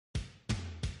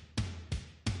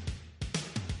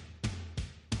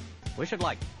We should,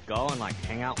 go and,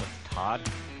 hang out with Todd.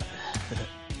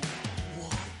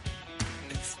 Whoa,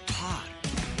 it's Todd.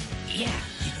 Yeah.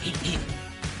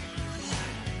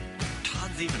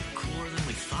 Todd's even cooler than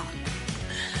we thought.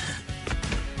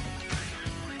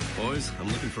 Boys, I'm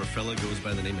looking for a fella who goes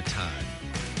by the name of Todd.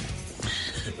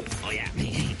 Oh, yeah.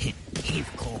 He's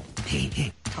cool.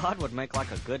 Todd would make, a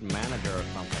good manager or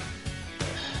something.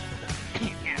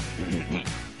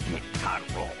 Todd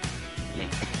roll.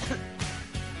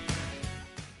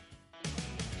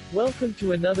 Welcome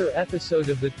to another episode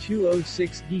of the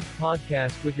 206 Geek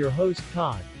Podcast with your host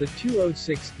Todd, the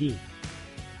 206 Geek.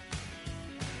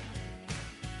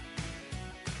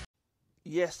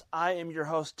 Yes, I am your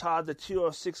host Todd, the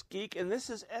 206 Geek, and this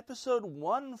is episode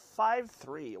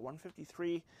 153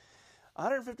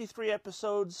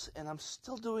 episodes, and I'm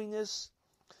still doing this,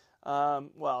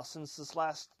 since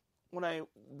when I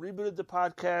rebooted the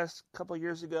podcast a couple of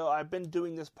years ago. I've been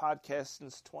doing this podcast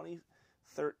since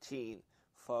 2013,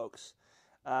 folks.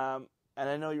 And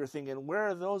I know you're thinking, where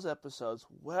are those episodes?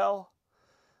 Well,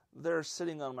 they're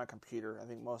sitting on my computer. I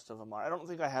think most of them are. I don't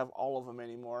think I have all of them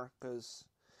anymore, because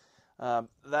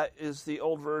that is the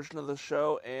old version of the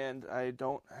show, and I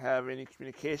don't have any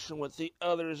communication with the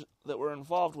others that were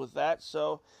involved with that,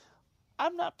 so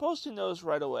I'm not posting those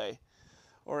right away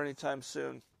or anytime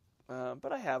soon.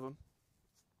 But I have them.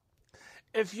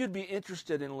 If you'd be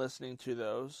interested in listening to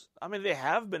those, they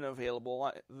have been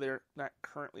available. They're not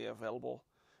currently available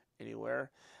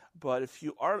anywhere. But if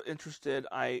you are interested,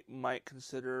 I might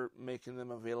consider making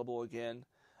them available again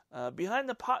behind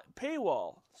the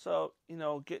paywall. So,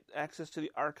 get access to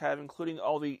the archive, including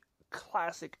all the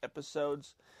classic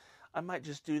episodes. I might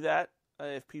just do that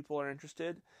if people are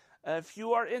interested. If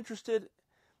you are interested,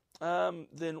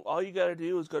 then all you got to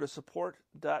do is go to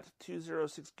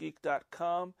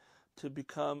support.206geek.com to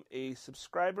become a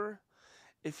subscriber.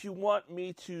 If you want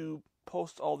me to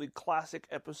post all the classic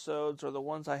episodes or the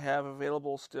ones I have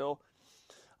available still,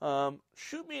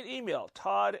 shoot me an email,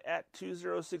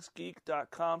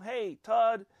 todd@206geek.com. Hey,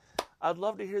 Todd, I'd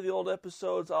love to hear the old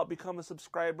episodes. I'll become a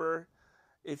subscriber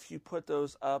if you put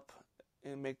those up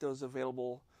and make those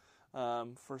available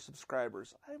for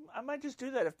subscribers. I might just do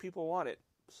that if people want it.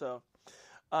 So,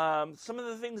 some of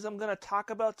the things I'm going to talk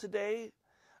about today,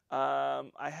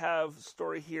 I have a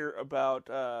story here about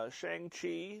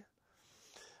Shang-Chi.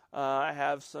 I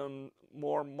have some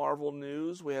more Marvel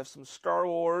news. We have some Star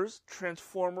Wars,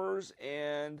 Transformers,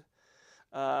 and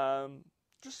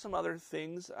just some other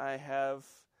things. I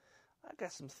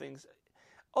got some things.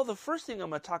 Oh, the first thing I'm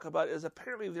going to talk about is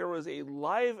apparently there was a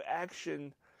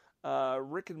live-action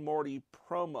Rick and Morty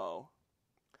promo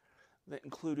that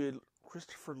included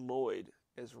Christopher Lloyd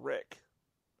as Rick.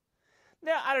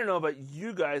 Now, I don't know about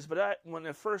you guys, but when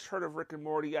I first heard of Rick and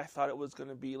Morty, I thought it was going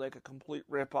to be like a complete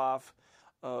ripoff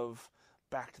of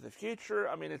Back to the Future.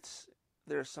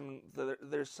 There's some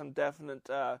definite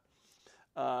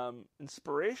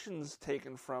inspirations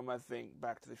taken from, I think,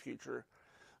 Back to the Future,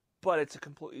 but it's a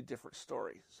completely different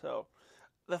story. So,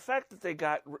 the fact that they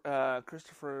got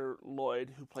Christopher Lloyd,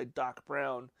 who played Doc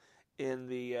Brown in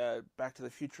the Back to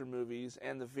the Future movies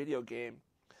and the video game,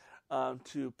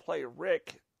 to play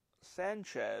Rick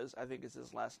Sanchez, I think is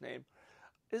his last name,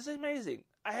 is amazing.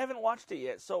 I haven't watched it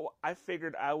yet, so I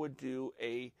figured I would do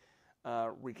a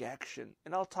reaction,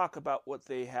 and I'll talk about what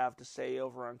they have to say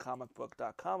over on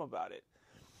comicbook.com about it.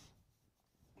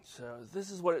 So this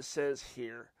is what it says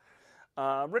here.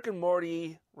 Rick and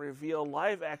Morty reveal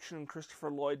live-action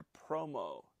Christopher Lloyd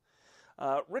promo.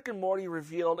 Rick and Morty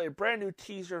revealed a brand new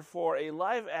teaser for a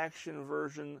live-action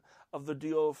version of the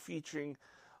duo featuring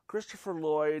Christopher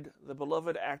Lloyd, the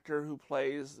beloved actor who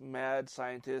plays the mad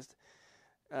scientist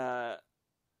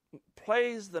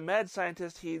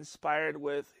he inspired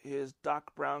with his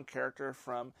Doc Brown character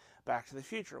from Back to the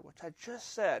Future, which I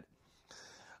just said.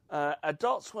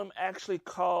 Adult Swim actually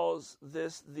calls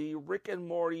this the Rick and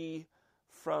Morty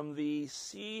from the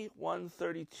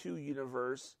C-132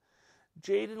 universe.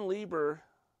 Jaden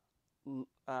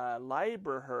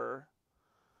Lieberher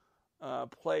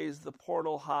plays the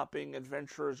portal-hopping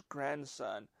adventurer's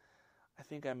grandson. I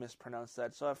think I mispronounced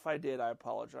that, so if I did, I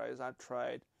apologize. I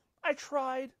tried.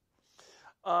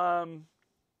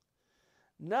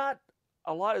 Not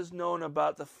a lot is known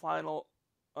about the final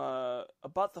to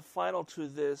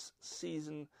this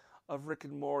season of Rick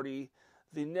and Morty.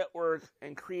 The network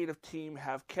and creative team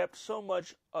have kept so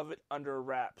much of it under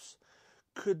wraps.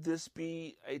 Could this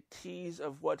be a tease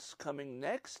of what's coming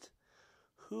next?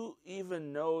 Who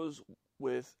even knows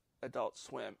with Adult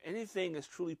Swim? Anything is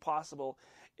truly possible.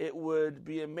 It would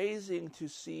be amazing to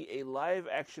see a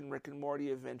live-action Rick and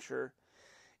Morty adventure,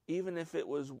 even if it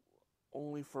was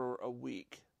only for a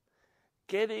week.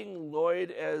 getting Lloyd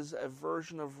as a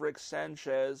version of Rick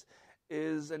Sanchez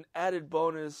is an added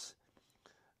bonus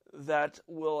that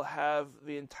will have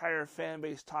the entire fan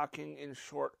base talking in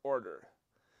short order.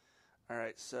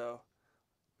 Alright, so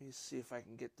let me see if I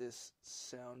can get this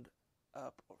sound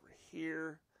up over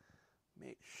here.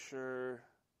 Make sure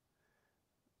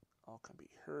all can be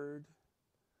heard.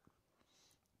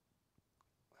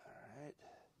 Alright.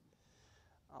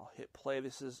 I'll hit play.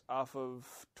 This is off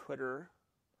of Twitter.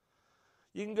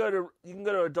 You can go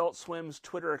to Adult Swim's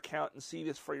Twitter account and see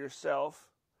this for yourself.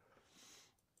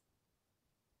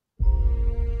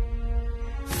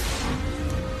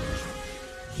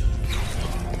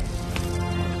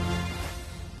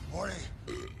 Morty,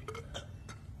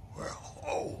 we're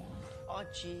home. Oh,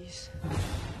 jeez.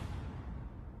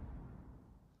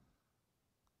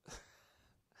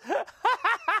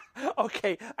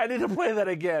 Okay, I need to play that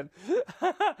again.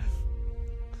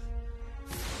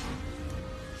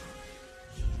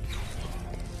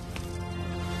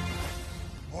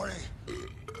 Morty,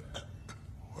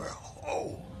 we're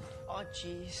home. Oh,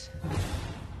 jeez.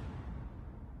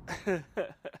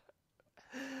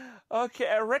 Okay,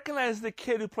 I recognize the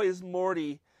kid who plays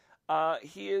Morty.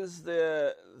 He is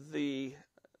the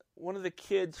one of the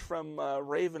kids from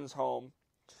Raven's home,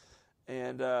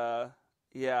 and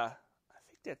yeah, I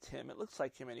think that's him. It looks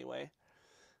like him anyway.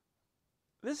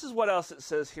 This is what else it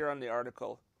says here on the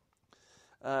article.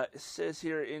 It says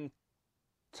here, in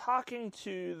talking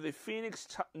to the Phoenix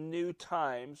New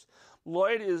Times,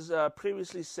 Lloyd has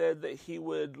previously said that he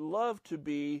would love to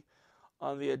be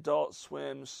on the Adult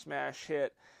Swim smash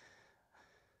hit.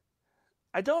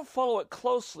 I don't follow it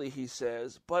closely, he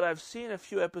says, but I've seen a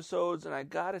few episodes and I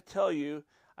gotta tell you,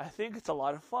 I think it's a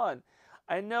lot of fun.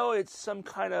 I know it's some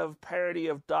kind of parody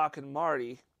of Doc and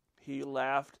Marty. He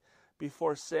laughed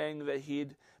before saying that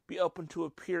he'd be open to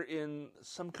appear in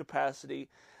some capacity.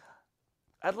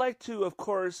 I'd like to, of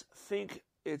course, think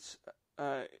it's...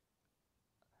 I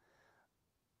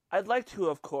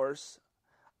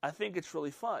think it's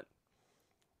really fun.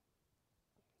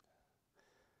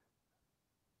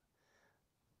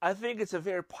 I think it's a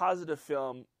very positive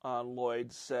film,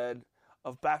 Lloyd said,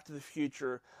 of Back to the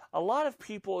Future. A lot of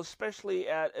people, especially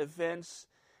at events,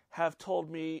 have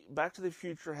told me Back to the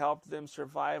Future helped them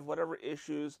survive whatever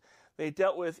issues they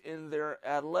dealt with in their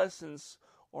adolescence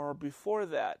or before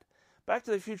that. Back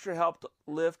to the Future helped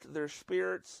lift their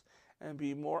spirits and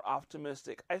be more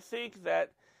optimistic. I think that's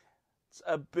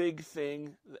a big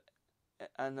thing,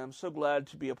 and I'm so glad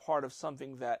to be a part of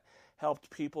something that helped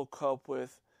people cope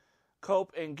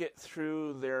and get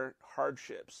through their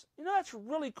hardships. You know, that's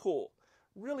really cool.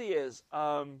 Really is.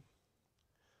 Wow.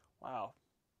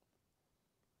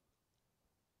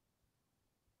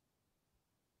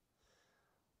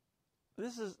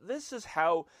 This is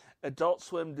how Adult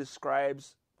Swim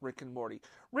describes Rick and Morty.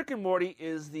 Rick and Morty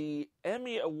is the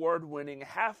Emmy award-winning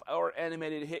half-hour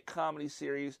animated hit comedy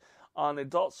series on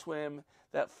Adult Swim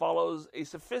that follows a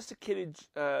sophisticated...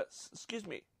 excuse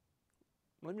me.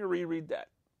 Let me reread that.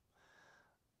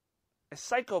 A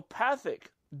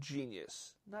psychopathic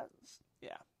genius.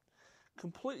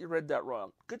 Completely read that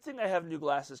wrong. Good thing I have new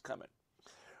glasses coming.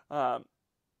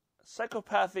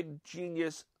 Psychopathic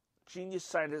genius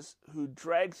scientist who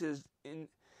drags his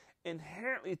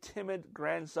inherently timid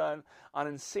grandson on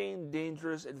insane,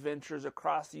 dangerous adventures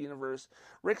across the universe.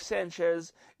 Rick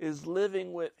Sanchez is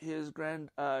living with his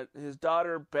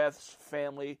daughter Beth's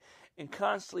family and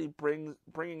constantly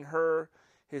bringing her,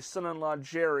 his son-in-law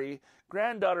Jerry,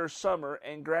 granddaughter Summer,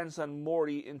 and grandson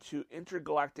Morty into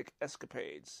intergalactic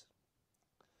escapades.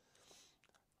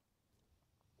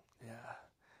 Yeah.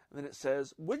 And then it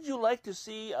says, would you like to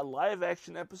see a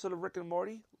live-action episode of Rick and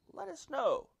Morty? Let us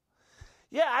know.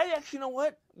 Yeah, I actually, you know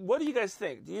what? What do you guys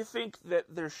think? Do you think that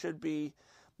there should be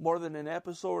more than an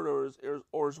episode,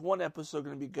 or is one episode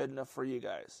going to be good enough for you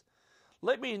guys?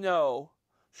 Let me know.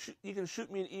 You can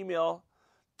shoot me an email,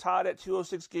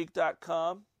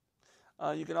 todd@206geek.com.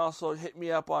 You can also hit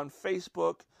me up on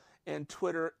Facebook and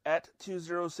Twitter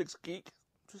 @206geek.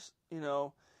 Just,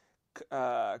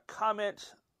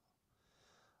 comment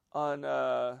on,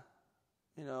 the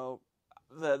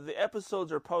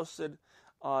episodes are posted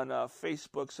on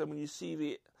Facebook. So when you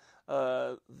see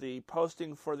the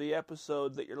posting for the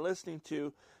episode that you're listening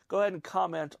to, go ahead and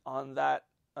comment on that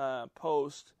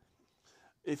post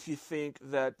if you think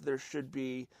that there should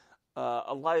be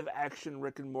a live-action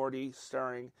Rick and Morty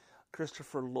starring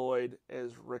Christopher Lloyd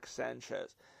as Rick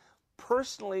Sanchez.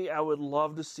 Personally, I would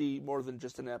love to see more than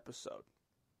just an episode,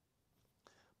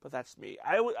 but that's me.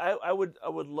 I would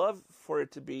love for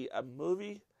it to be a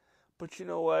movie, but you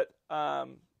know what?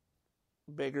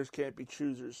 Beggars can't be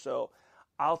choosers, so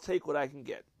I'll take what I can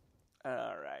get.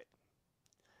 All right.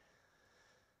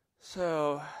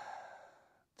 So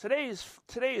today is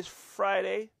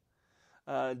Friday,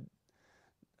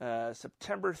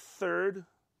 September 3rd,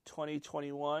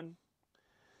 2021.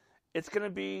 It's going to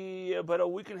be about a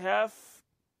week and a half.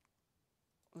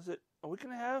 Was it a week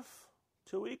and a half?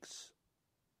 2 weeks?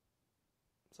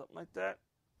 Something like that.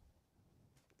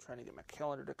 I'm trying to get my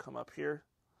calendar to come up here.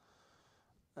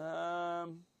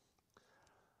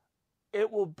 It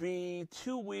will be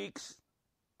 2 weeks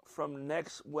from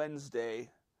next Wednesday.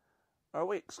 Or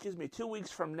wait, excuse me, 2 weeks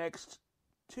from next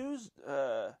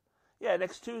Tuesday.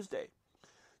 Next Tuesday.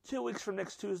 2 weeks from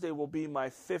next Tuesday will be my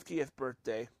 50th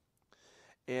birthday.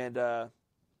 And at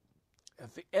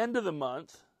the end of the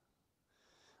month,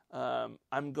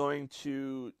 I'm going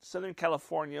to Southern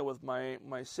California with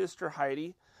my sister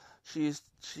Heidi. She's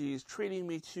treating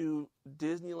me to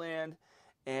Disneyland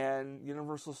and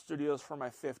Universal Studios for my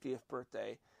 50th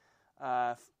birthday.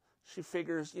 She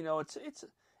figures,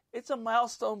 it's a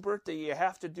milestone birthday. You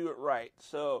have to do it right.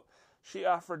 So she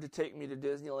offered to take me to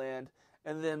Disneyland,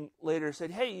 and then later said,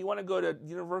 "Hey, you want to go to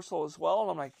Universal as well?" And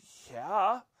I'm like,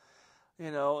 "Yeah."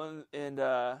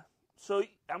 So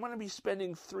I'm going to be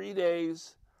spending 3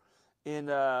 days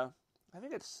in, I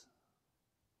think it's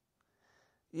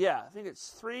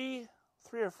 3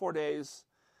 or 4 days,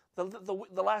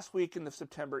 the last week in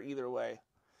September, either way,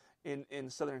 in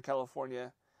Southern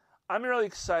California. I'm really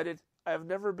excited. I've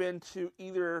never been to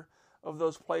either of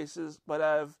those places, but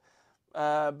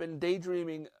I've been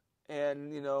daydreaming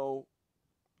and,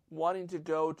 wanting to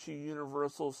go to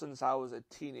Universal since I was a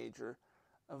teenager.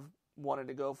 I've wanted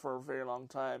to go for a very long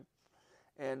time.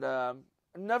 And I've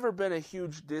never been a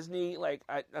huge Disney,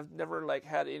 I've never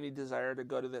had any desire to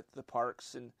go to the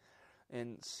parks and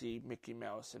see Mickey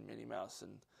Mouse and Minnie Mouse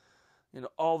and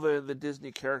all the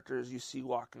Disney characters you see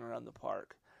walking around the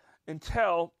park,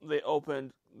 until they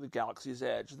opened the Galaxy's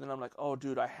Edge. And then I'm like, oh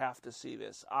dude, I have to see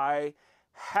this. I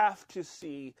have to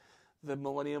see the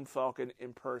Millennium Falcon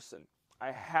in person.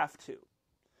 I have to.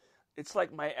 It's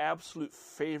like my absolute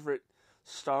favorite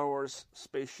Star Wars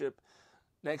spaceship,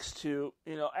 next to,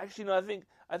 I think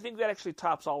that actually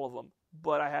tops all of them.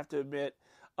 But I have to admit,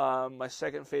 my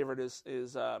second favorite is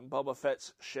Boba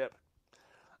Fett's ship.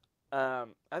 I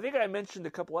think I mentioned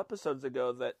a couple episodes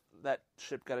ago that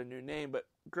ship got a new name, but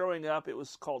growing up it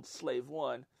was called Slave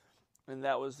One, and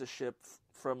that was the ship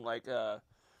from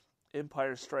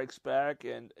Empire Strikes Back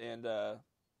and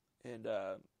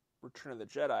Return of the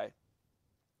Jedi.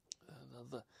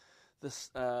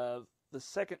 The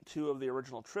second two of the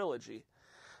original trilogy.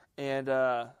 And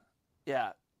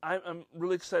I'm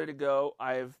really excited to go.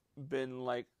 I've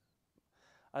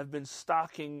been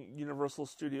stalking Universal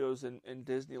Studios and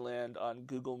Disneyland on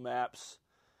Google Maps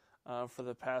for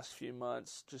the past few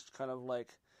months, just kind of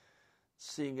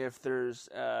seeing if there's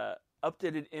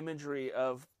updated imagery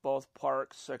of both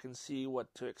parks so I can see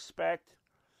what to expect.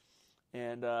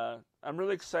 And I'm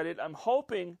really excited. I'm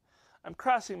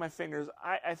crossing my fingers.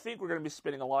 I think we're going to be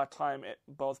spending a lot of time at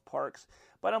both parks,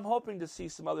 but I'm hoping to see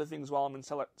some other things while I'm in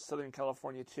Southern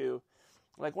California too.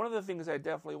 One of the things I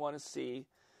definitely want to see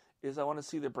is I want to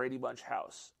see the Brady Bunch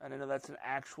house. And I know that's an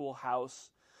actual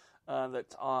house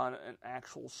that's on an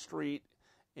actual street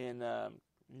in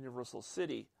Universal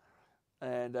City.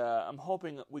 And I'm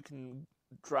hoping that we can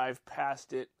drive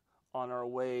past it on our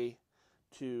way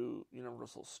to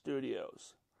Universal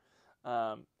Studios.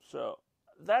 So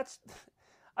that's,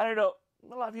 I don't know,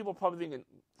 a lot of people are probably thinking,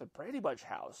 the Brady Bunch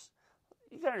house?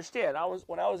 You can understand,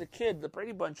 when I was a kid, the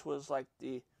Brady Bunch was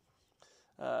the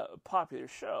popular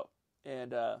show.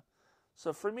 And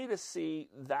so for me to see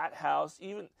that house,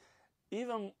 even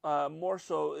more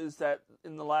so, is that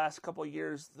in the last couple of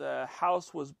years, the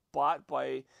house was bought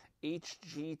by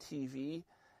HGTV.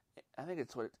 I think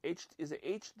it's is it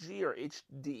HG or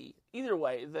HD? Either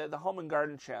way, the Home and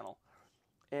Garden channel.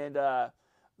 And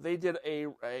they did a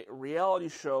reality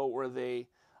show where they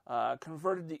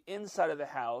converted the inside of the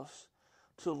house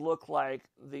to look like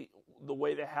the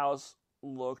way the house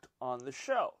looked on the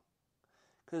show.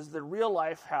 Because the real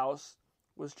life house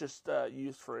was just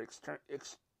used for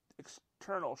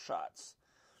external shots.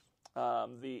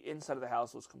 The inside of the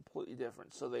house was completely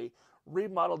different. So they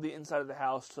remodeled the inside of the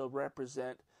house to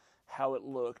represent how it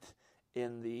looked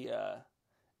in the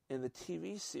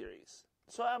TV series.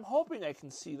 So I'm hoping I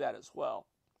can see that as well.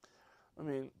 I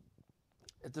mean,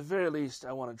 at the very least,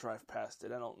 I want to drive past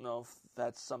it. I don't know if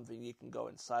that's something you can go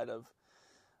inside of.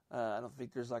 I don't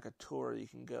think there's a tour you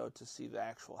can go to see the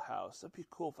actual house. That'd be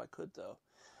cool if I could, though.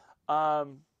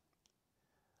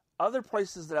 Other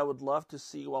places that I would love to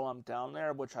see while I'm down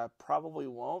there, which I probably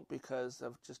won't because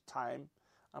of just time.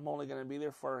 I'm only going to be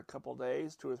there for a couple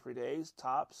days, 2 or 3 days,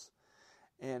 tops.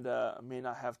 and may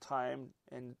not have time.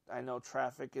 And I know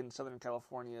traffic in Southern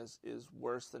California is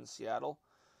worse than Seattle.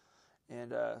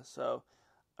 And so,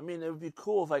 I mean, it would be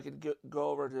cool if I could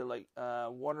go over to like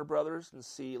Warner Brothers and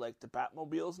see like the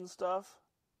Batmobiles and stuff.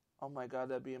 Oh my God,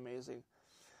 that'd be amazing.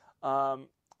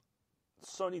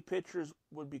 Sony Pictures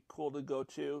would be cool to go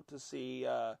to see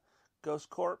Ghost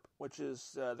Corp, which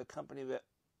is the company that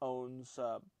owns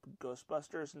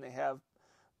Ghostbusters, and they have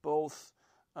both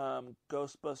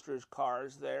Ghostbusters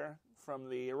cars there from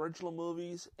the original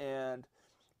movies and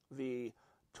the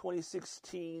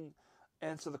 2016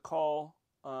 Answer the Call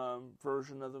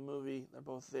version of the movie. They're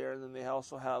both there. And then they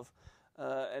also have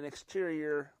an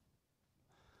exterior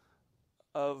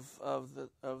of the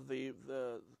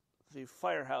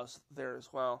firehouse there as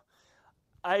well.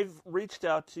 I've reached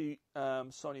out to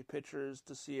Sony Pictures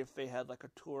to see if they had like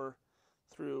a tour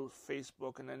through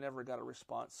Facebook, and I never got a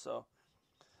response. So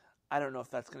I don't know if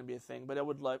that's going to be a thing, but I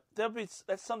would like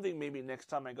that's something maybe next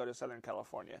time I go to Southern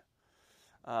California.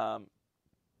 But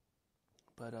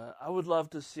I would love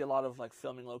to see a lot of like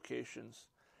filming locations.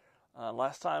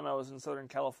 Last time I was in Southern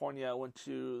California, I went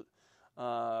to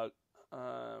the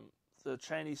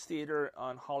Chinese Theater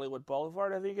on Hollywood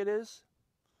Boulevard, I think it is,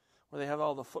 where they have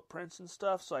all the footprints and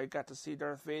stuff. So I got to see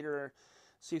Darth Vader,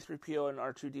 C-3PO, and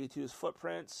R2-D2's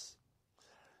footprints,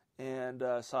 and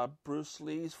saw Bruce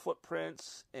Lee's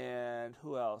footprints, and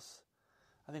who else?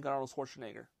 I think Arnold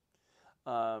Schwarzenegger.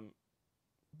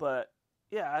 But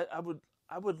yeah, I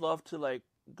would love to like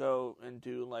go and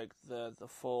do like the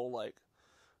full like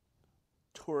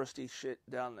touristy shit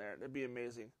down there. That'd be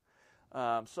amazing.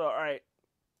 So all right,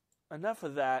 enough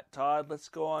of that, Todd. Let's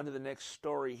go on to the next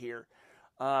story here.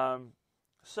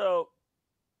 So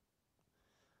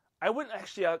I wouldn't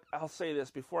actually. I'll say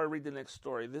this before I read the next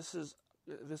story. This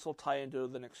will tie into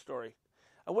the next story.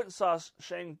 I went and saw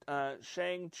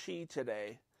Shang-Chi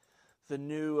today, the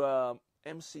new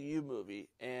MCU movie,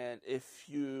 and if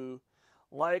you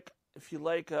like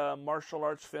martial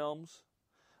arts films,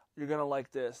 you're gonna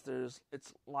like this.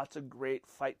 It's lots of great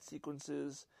fight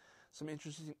sequences, some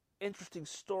interesting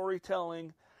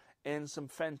storytelling, and some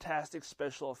fantastic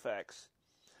special effects.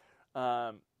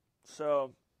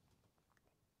 So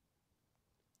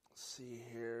let's see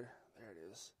here. There it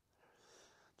is.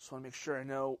 Just want to make sure I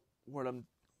know what I'm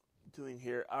doing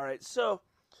here. All right. So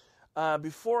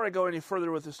before I go any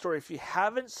further with the story, if you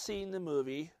haven't seen the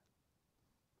movie,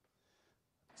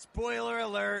 Spoiler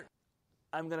alert!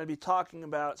 I'm going to be talking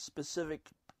about specific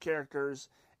characters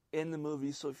in the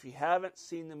movie. So if you haven't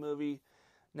seen the movie,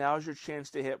 now's your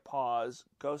chance to hit pause,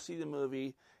 go see the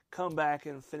movie, come back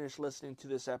and finish listening to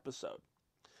this episode.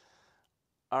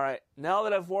 All right, now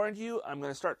that I've warned you, I'm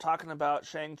going to start talking about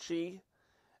Shang-Chi.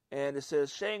 And it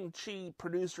says, Shang-Chi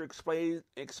producer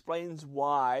explains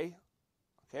why,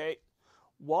 okay,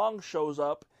 Wong shows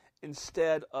up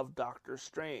instead of Doctor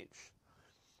Strange.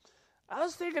 I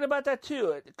was thinking about that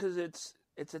too, because it's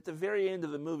at the very end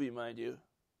of the movie, mind you.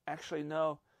 Actually,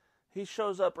 no, he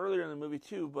shows up earlier in the movie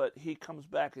too, but he comes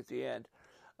back at the end.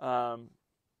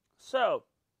 So,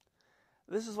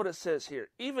 this is what it says here.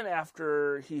 Even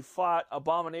after he fought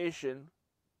Abomination,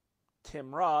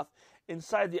 Tim Roth,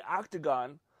 inside the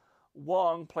Octagon,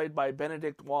 Wong, played by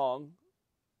Benedict Wong.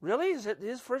 Really? Is it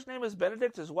his first name is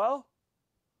Benedict as well?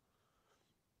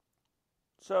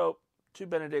 So, two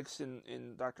Benedicts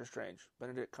in Doctor Strange.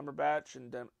 Benedict Cumberbatch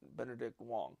and Benedict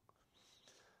Wong.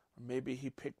 Or maybe he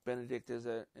picked Benedict as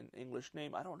an English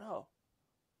name. I don't know.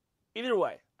 Either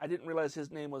way, I didn't realize his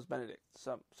name was Benedict.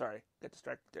 So, sorry, got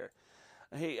distracted there.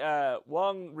 Hey,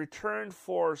 Wong returned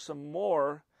for some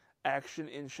more action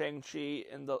in Shang-Chi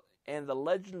and the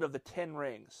Legend of the Ten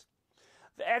Rings.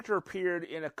 The actor appeared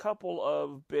in a couple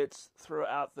of bits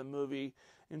throughout the movie,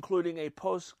 including a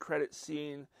post-credit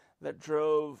scene that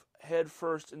drove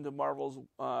headfirst into Marvel's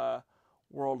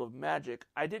world of magic.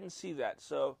 I didn't see that,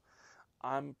 so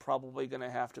I'm probably going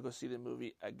to have to go see the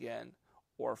movie again,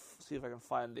 or see if I can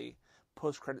find the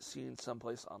post-credit scene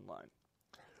someplace online.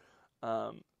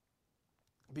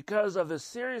 Because of the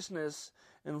seriousness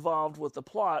involved with the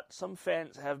plot, some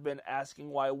fans have been asking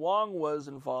why Wong was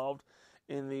involved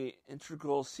in the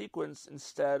integral sequence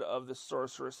instead of the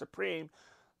Sorcerer Supreme,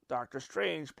 Doctor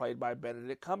Strange, played by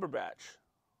Benedict Cumberbatch.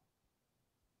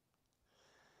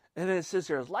 And then it says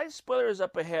here, light spoilers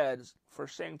up ahead for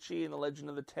Shang-Chi and the Legend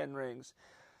of the Ten Rings.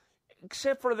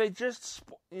 Except for they just,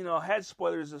 had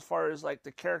spoilers as far as like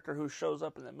the character who shows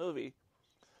up in the movie.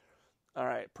 All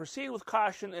right, proceed with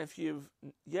caution if you've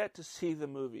yet to see the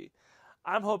movie.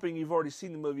 I'm hoping you've already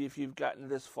seen the movie if you've gotten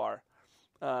this far,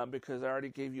 because I already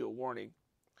gave you a warning.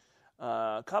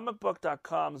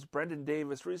 ComicBook.com's Brendan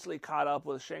Davis recently caught up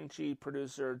with Shang-Chi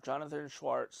producer Jonathan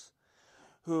Schwartz,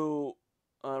 who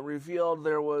revealed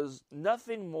there was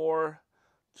nothing more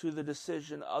to the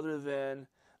decision other than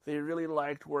they really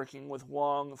liked working with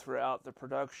Wong throughout the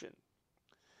production.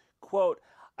 Quote,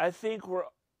 I think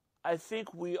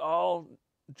we all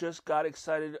just got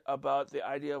excited about the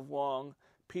idea of Wong.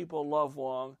 People love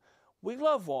Wong. We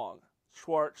love Wong,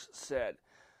 Schwartz said.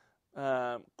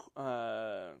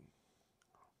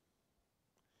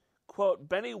 Quote,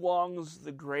 Benny Wong's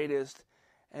the greatest,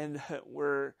 and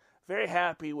we're very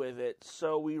happy with it,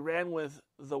 so we ran with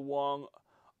the Wong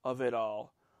of it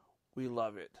all. We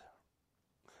love it.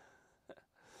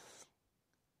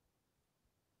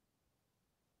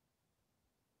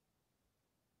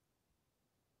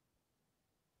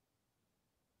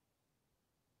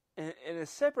 In a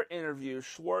separate interview,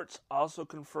 Schwartz also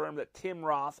confirmed that Tim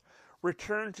Roth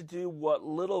returned to do what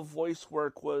little voice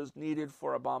work was needed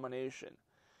for Abomination.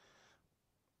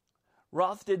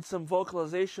 Roth did some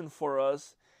vocalization for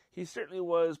us. He certainly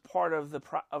was part of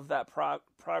that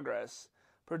progress.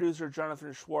 Producer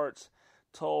Jonathan Schwartz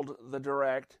told The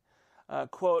Direct,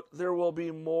 quote, there will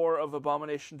be more of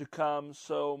Abomination to come,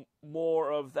 so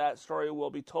more of that story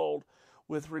will be told.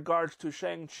 With regards to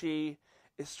Shang-Chi,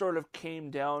 it sort of came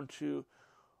down to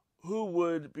who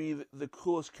would be the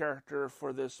coolest character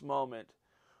for this moment.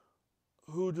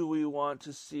 Who do we want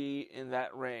to see in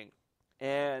that ring?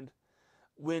 And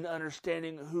when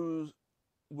understanding who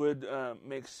would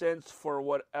make sense for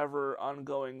whatever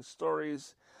ongoing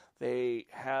stories they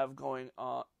have going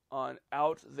on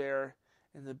out there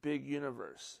in the big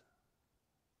universe.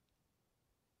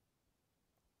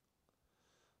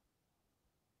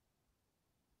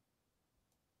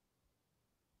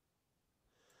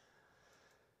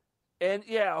 And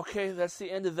yeah, okay, that's the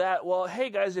end of that. Well,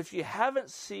 hey guys, if you haven't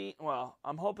seen, well,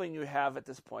 I'm hoping you have at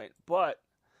this point, but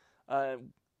I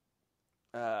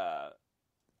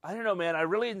don't know, man. I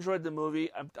really enjoyed the movie.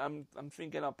 I'm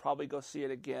thinking I'll probably go see it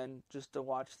again just to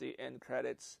watch the end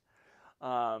credits.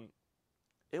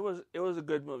 It was a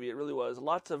good movie. It really was.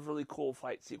 Lots of really cool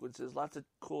fight sequences. Lots of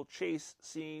cool chase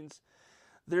scenes.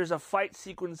 There's a fight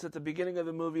sequence at the beginning of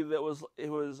the movie that was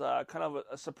kind of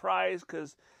a surprise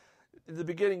because in the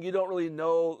beginning you don't really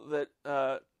know that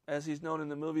as he's known in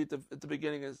the movie at the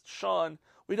beginning as Sean.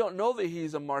 We don't know that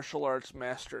he's a martial arts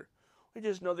master. We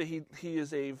just know that he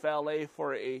is a valet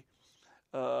for I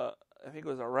think it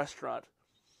was a restaurant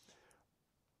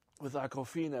with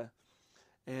Awkwafina.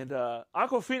 And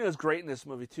Awkwafina is great in this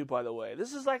movie too, by the way.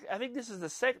 I think this is the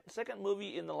second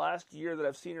movie in the last year that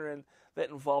I've seen her in that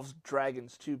involves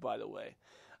dragons too, by the way.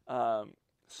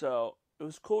 So it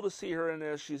was cool to see her in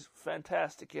this. She's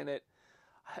fantastic in it.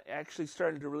 I actually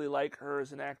started to really like her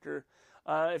as an actor.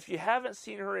 If you haven't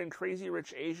seen her in Crazy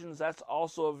Rich Asians, that's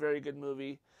also a very good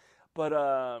movie.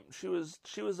 But she was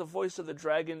the voice of the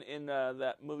dragon in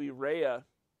that movie Raya.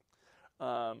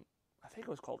 I think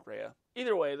it was called Raya.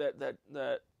 Either way, that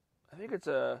I think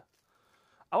I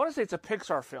want to say it's a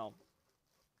Pixar film.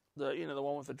 The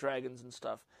one with the dragons and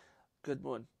stuff. Good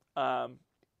one. All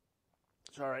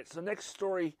right. So next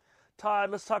story, Todd.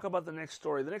 Let's talk about the next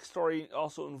story. The next story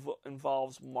also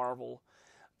involves Marvel,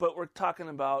 but we're talking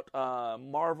about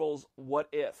Marvel's What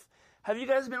If. Have you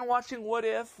guys been watching What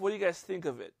If? What do you guys think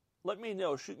of it? Let me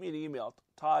know. Shoot me an email,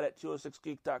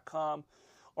 todd@206geek.com,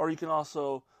 or you can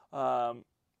also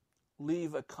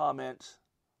leave a comment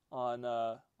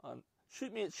on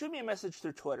shoot me a message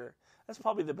through Twitter. That's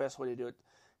probably the best way to do it.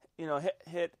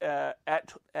 Hit at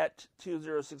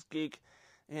 206geek.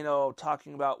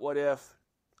 Talking about what if,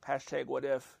 hashtag what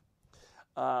if.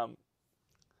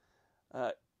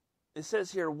 It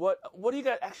says here, what do you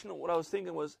guys? Actually, what I was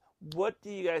thinking was, what do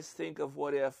you guys think of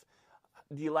What If?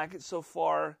 Do you like it so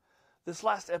far? This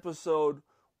last episode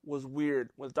was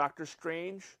weird with Doctor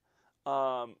Strange,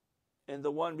 and the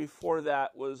one before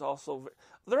that was also.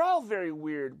 They're all very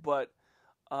weird, but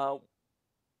the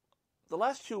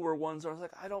last two were ones where I was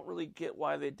like, I don't really get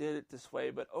why they did it this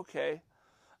way, but okay.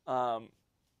 The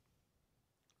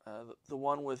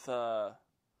one with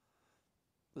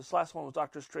this last one was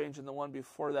Doctor Strange, and the one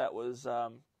before that was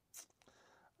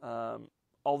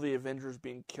all the Avengers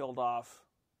being killed off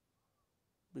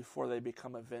before they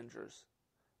become Avengers.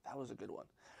 That was a good one.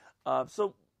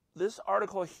 So this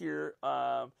article here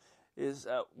is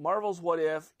Marvel's What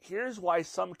If. Here's why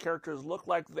some characters look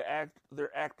like they're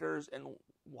actors and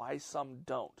why some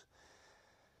don't.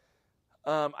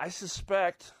 I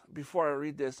suspect, before I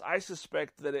read this,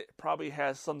 that it probably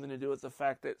has something to do with the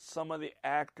fact that some of the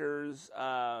actors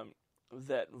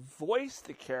that voice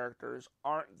the characters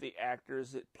aren't the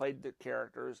actors that played the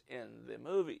characters in the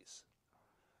movies.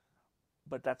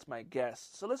 But that's my guess.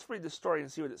 So let's read the story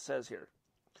and see what it says here.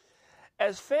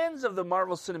 As fans of the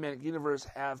Marvel Cinematic Universe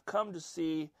have come to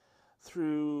see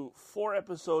through 4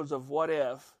 episodes of What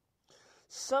If,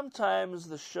 sometimes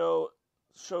the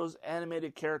show's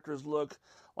animated characters look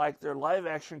like their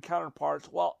live-action counterparts,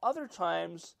 while other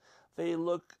times they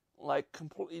look like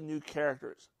completely new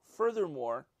characters.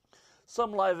 Furthermore,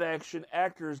 some live-action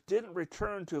actors didn't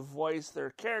return to voice their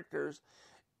characters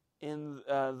in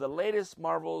the latest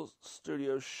Marvel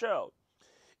Studios show,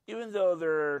 even though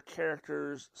their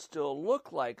characters still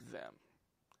look like them.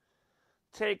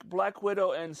 Take Black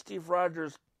Widow and Steve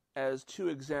Rogers as 2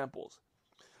 examples.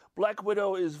 Black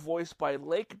Widow is voiced by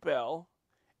Lake Bell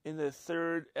in the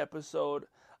 3rd episode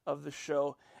of the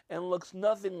show and looks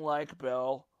nothing like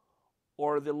Bell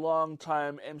or the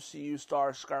longtime MCU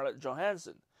star Scarlett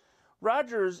Johansson.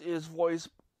 Rogers is voiced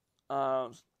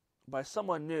by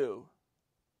someone new,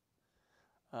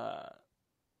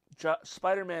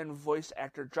 Spider-Man voice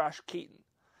actor Josh Keaton.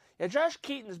 Yeah, Josh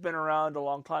Keaton's been around a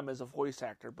long time as a voice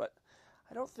actor, but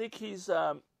I don't think he's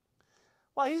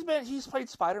he's played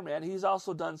Spider-Man. He's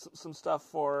also done some stuff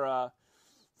for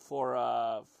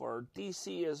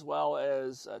DC as well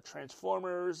as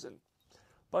Transformers and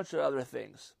a bunch of other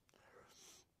things.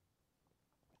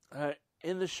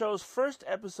 In the show's first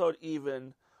episode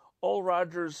even, Ol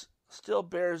Rogers still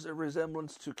bears a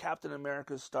resemblance to Captain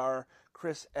America's star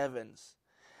Chris Evans.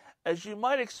 As you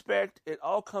might expect, it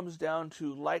all comes down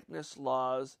to likeness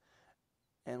laws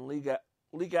and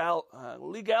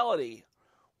legality.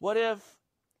 What if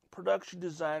production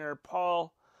designer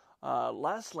Paul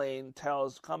Laslane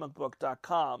tells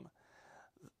comicbook.com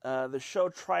the show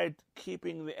tried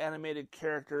keeping the animated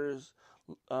characters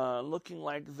looking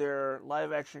like their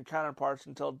live-action counterparts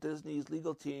until Disney's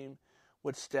legal team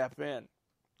would step in.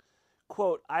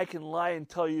 Quote, I can lie and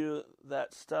tell you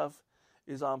that stuff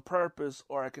is on purpose,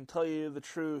 or I can tell you the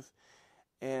truth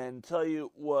and tell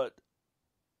you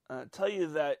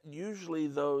that usually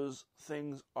those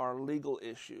things are legal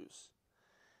issues,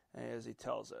 as he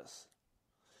tells us.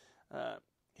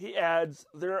 He adds,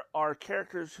 there are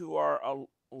characters who are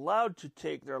allowed to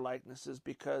take their likenesses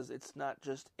because it's not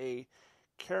just a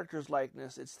character's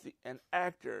likeness, it's an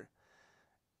actor.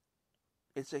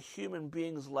 It's a human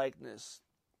being's likeness.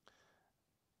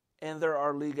 And there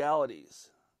are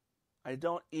legalities. I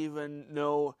don't even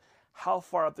know how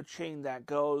far up the chain that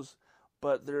goes,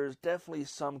 but there's definitely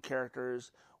some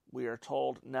characters we are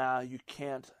told, nah, you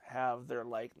can't have their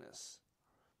likeness.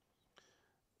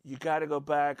 You got to go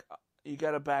back. You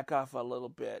got to back off a little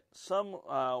bit. Some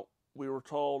we were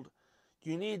told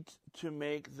you need to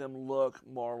make them look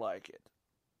more like it.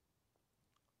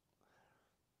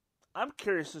 I'm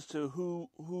curious as to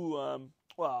who.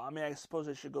 Well, I mean, I suppose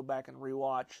I should go back and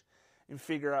rewatch and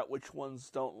figure out which ones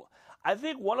don't. I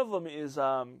think one of them is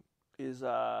what is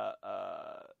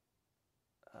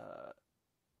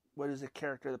the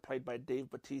character that played by Dave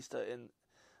Bautista in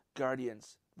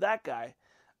Guardians? That guy.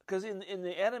 Because in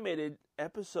the animated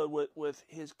episode with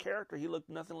his character, he looked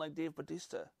nothing like Dave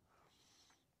Bautista.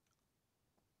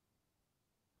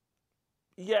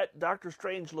 Yet Doctor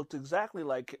Strange looked exactly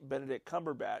like Benedict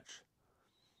Cumberbatch.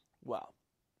 Well,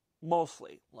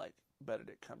 mostly like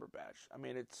Benedict Cumberbatch. I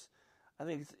mean, I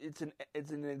think it's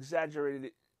an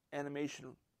exaggerated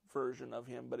animation version of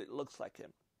him, but it looks like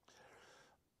him.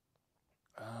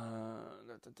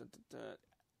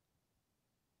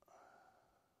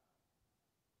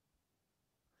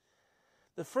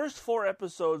 The first 4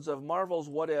 episodes of Marvel's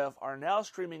What If are now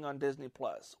streaming on Disney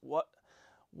Plus. What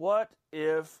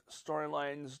if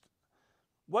storylines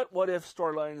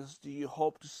do you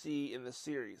hope to see in the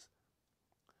series?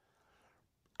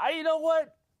 You know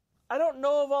what? I don't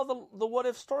know of all the what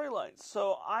if storylines,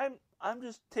 so I'm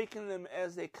just taking them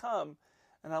as they come,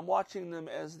 and I'm watching them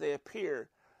as they appear.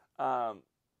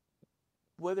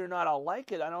 Whether or not I'll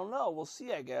like it, I don't know. We'll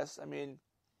see, I guess. I mean,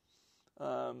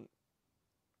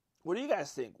 what do you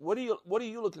guys think? What are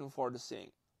you looking forward to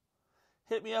seeing?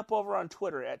 Hit me up over on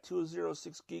Twitter at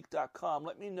 206geek.com.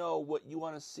 Let me know what you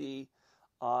want to see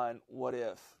on What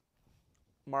If.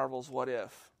 Marvel's What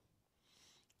If.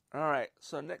 All right,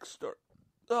 so next story.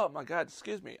 Oh my God,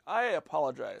 excuse me. I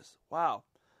apologize. Wow,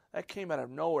 that came out of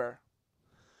nowhere.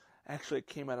 Actually, it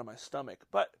came out of my stomach.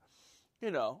 But,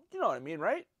 you know what I mean,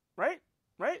 right? Right?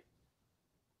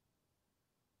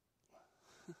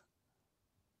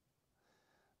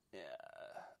 Yeah.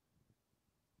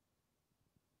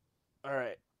 All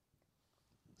right.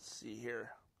 Let's see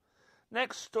here.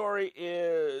 Next story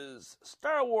is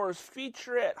Star Wars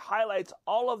Featurette highlights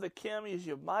all of the cameos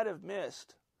you might have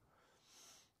missed.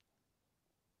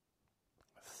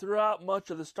 Throughout much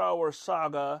of the Star Wars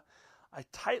saga, a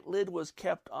tight lid was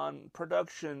kept on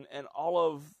production and all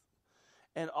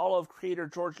and all of creator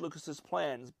George Lucas's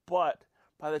plans, but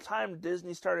by the time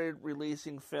Disney started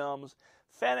releasing films,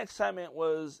 fan excitement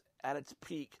was at its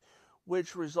peak,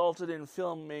 which resulted in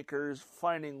filmmakers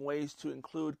finding ways to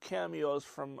include cameos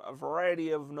from a variety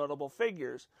of notable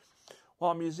figures.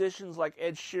 While musicians like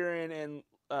Ed Sheeran and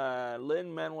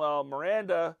Lin-Manuel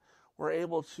Miranda were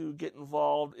able to get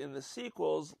involved in the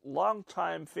sequels,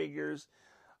 longtime figures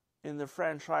in the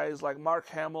franchise like Mark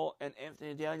Hamill and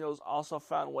Anthony Daniels also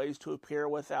found ways to appear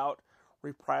without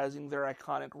reprising their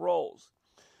iconic roles.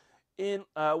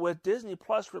 With Disney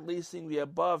Plus releasing the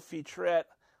above featurette,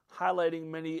 highlighting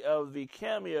many of the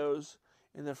cameos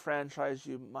in the franchise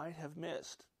you might have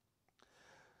missed.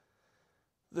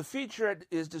 The featurette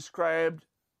is described,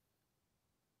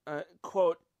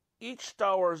 quote, "Each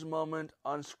Star Wars moment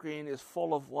on screen is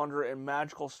full of wonder and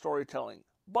magical storytelling,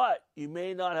 but you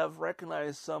may not have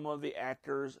recognized some of the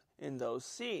actors in those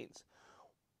scenes.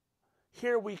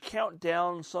 Here we count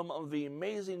down some of the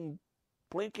amazing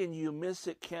blink and you miss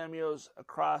it cameos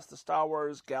across the Star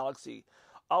Wars galaxy.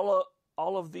 All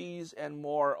of these and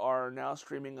more are now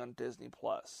streaming on Disney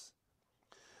Plus.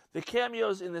 The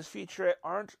cameos in this featurette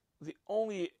aren't the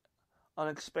only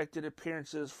unexpected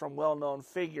appearances from well-known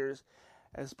figures,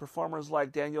 as performers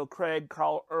like Daniel Craig,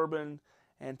 Carl Urban,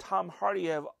 and Tom Hardy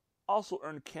have also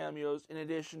earned cameos, in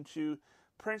addition to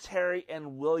Prince Harry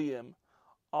and William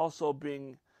also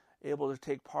being able to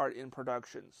take part in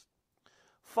productions.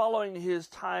 Following his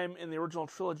time in the original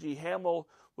trilogy, Hamill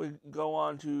would go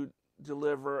on to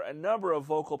deliver a number of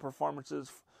vocal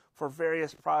performances for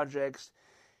various projects.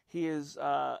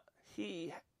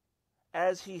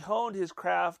 As he honed his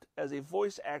craft as a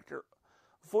voiceover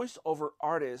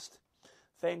artist.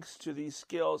 Thanks to these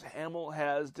skills, Hamill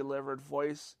has delivered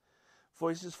voices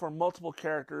for multiple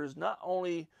characters, not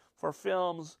only for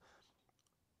films,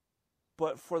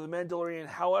 but for The Mandalorian.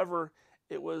 However,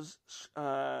 it was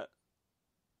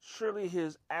surely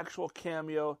his actual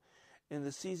cameo in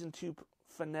the Season 2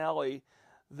 finale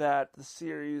that the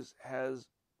series has,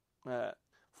 that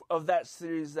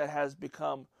has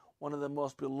become one of the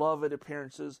most beloved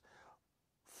appearances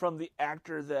from the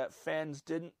actor that fans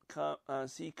didn't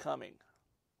see coming.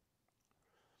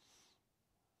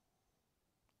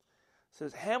 It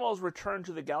says, Hamill's return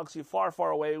to the galaxy far,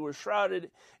 far away was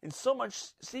shrouded in so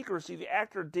much secrecy the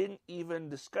actor didn't even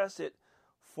discuss it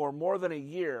for more than a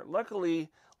year.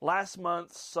 Luckily, last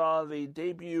month saw the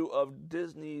debut of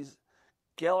Disney's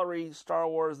Gallery Star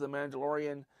Wars The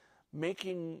Mandalorian,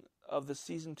 making of the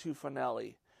Season 2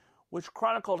 finale, which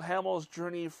chronicled Hamill's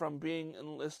journey from being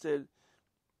enlisted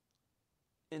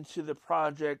into the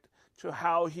project to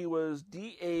how he was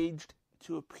de-aged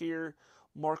to appear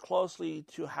more closely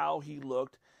to how he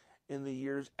looked in the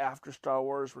years after Star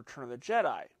Wars Return of the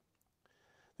Jedi.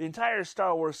 The entire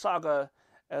Star Wars saga,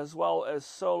 as well as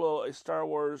Solo, a Star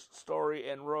Wars story,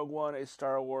 and Rogue One, a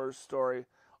Star Wars story,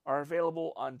 are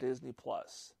available on Disney+.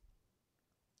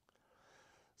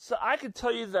 So I can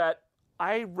tell you that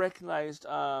I recognized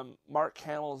Mark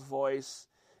Hamill's voice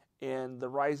in The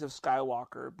Rise of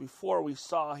Skywalker before we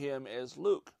saw him as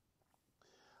Luke.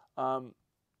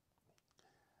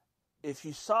 If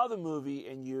you saw the movie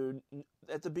and you,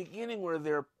 at the beginning where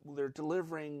they're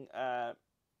delivering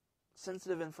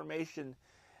sensitive information,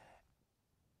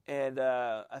 and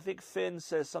I think Finn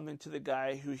says something to the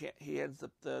guy who he hands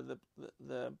the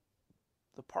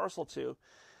parcel to,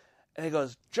 and he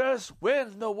goes, "Just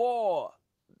win the war."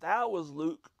 That was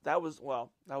Luke. That was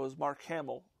Mark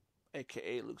Hamill,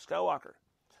 aka Luke Skywalker.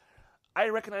 I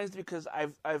recognized it because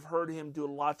I've heard him do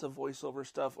lots of voiceover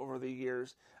stuff over the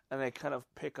years, and I kind of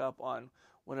pick up on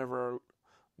whenever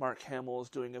Mark Hamill is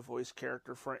doing a voice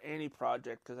character for any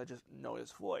project because I just know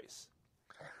his voice.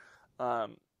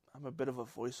 I'm a bit of a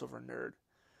voiceover nerd,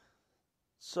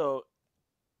 so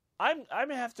I'm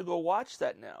gonna have to go watch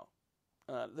that now.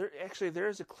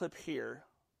 There's a clip here,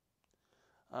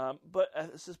 but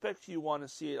I suspect you want to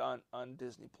see it on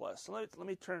Disney Plus. So let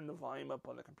me turn the volume up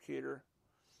on the computer.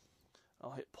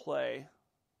 I'll hit play.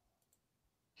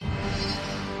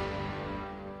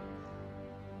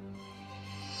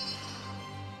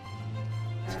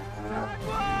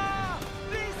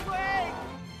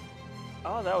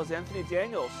 Oh, that was Anthony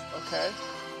Daniels. Okay.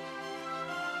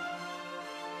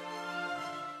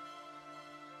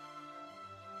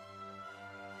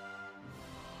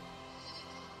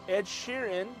 Ed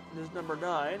Sheeran is number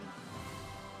 9.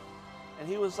 And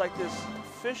he was like this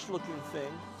fish-looking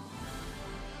thing.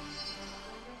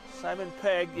 Simon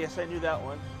Pegg, yes, I knew that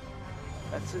one.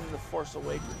 That's in The Force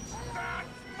Awakens. That's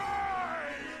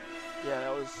mine! Yeah,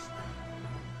 that was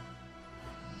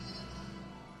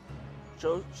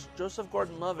Joseph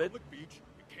Gordon-Levitt. Public beach,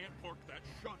 you can't park that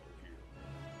shuttle here.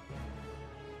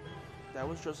 That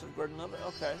was Joseph Gordon-Levitt.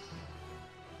 Okay.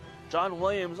 John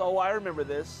Williams. Oh, I remember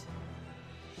this.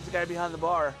 He's the guy behind the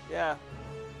bar. Yeah.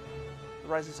 The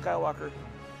Rise of Skywalker.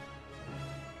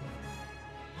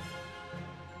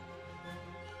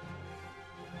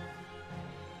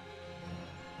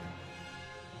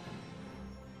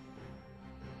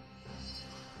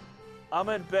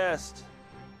 Ahmed Best.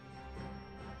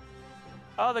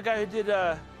 Oh, the guy who did.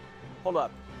 Hold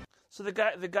up. So the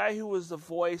guy who was the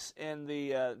voice and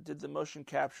the did the motion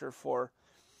capture for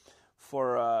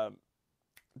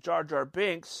Jar Jar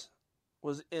Binks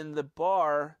was in the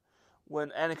bar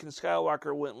when Anakin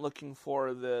Skywalker went looking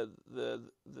for the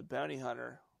bounty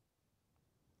hunter.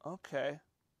 Okay,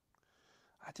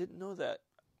 I didn't know that.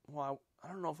 Well, I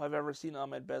don't know if I've ever seen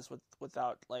Ahmed Best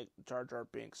without like Jar Jar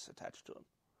Binks attached to him.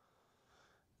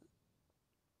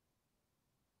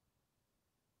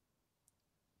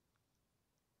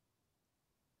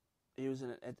 He was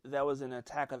that was in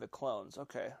Attack of the Clones.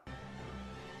 Okay.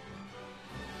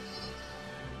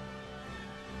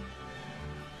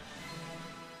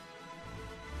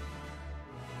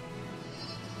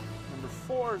 Number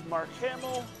 4 is Mark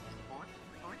Hamill.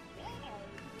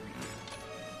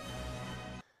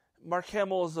 Mark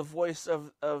Hamill is the voice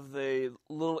of the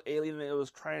little alien that was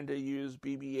trying to use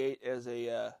BB-8 as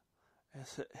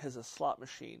a slot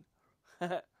machine.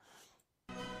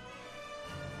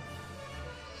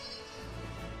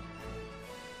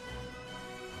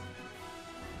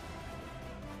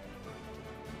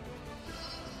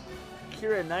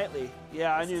 Keira Knightley.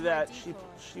 Yeah, I knew that. She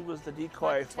was the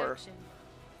decoy for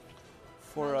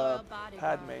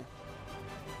Padme.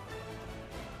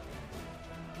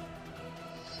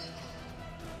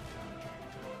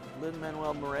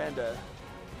 Lin-Manuel Miranda.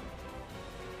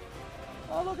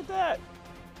 Oh, look at that.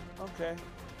 Okay.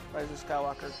 Rise of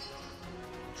Skywalker.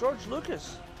 George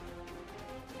Lucas.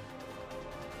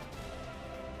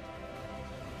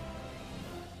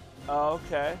 Oh,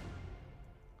 okay.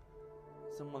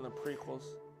 One of the prequels.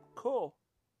 Cool.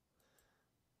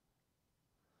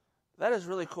 That is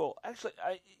really cool. Actually,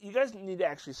 you guys need to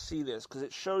actually see this because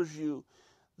it shows you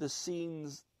the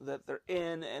scenes that they're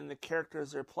in and the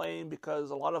characters they're playing, because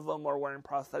a lot of them are wearing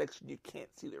prosthetics and you can't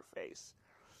see their face.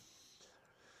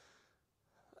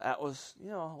 That was,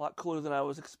 a lot cooler than I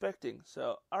was expecting.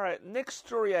 So, all right, next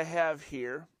story I have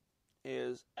here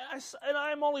is, and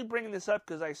I'm only bringing this up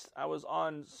because I was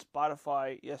on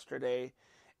Spotify yesterday,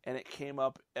 and it came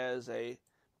up as a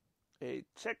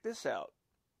check this out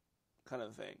kind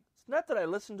of thing. It's not that I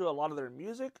listen to a lot of their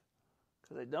music,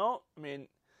 because I don't. I mean,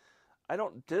 I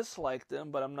don't dislike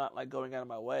them, but I'm not like going out of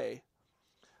my way.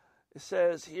 It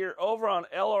says here over on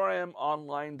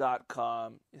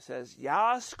lrmonline.com, it says,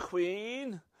 Yas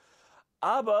Queen,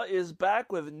 ABBA is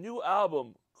back with a new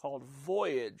album called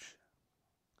Voyage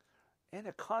and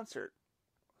a concert.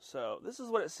 So this is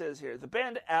what it says here. The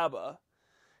band ABBA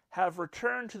have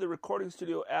returned to the recording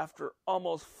studio after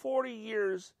almost 40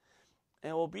 years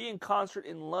and will be in concert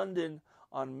in London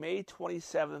on May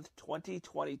 27th,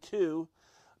 2022.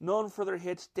 Known for their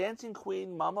hits Dancing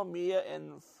Queen, Mamma Mia,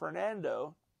 and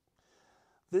Fernando,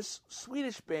 this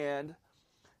Swedish band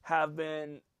have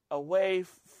been away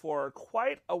for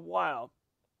quite a while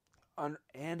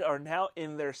and are now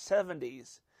in their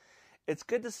 70s. It's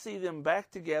good to see them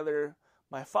back together.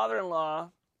 My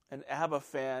father-in-law, an ABBA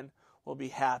fan, will be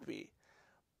happy.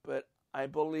 But I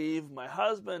believe my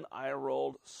husband eye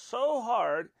rolled so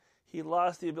hard he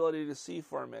lost the ability to see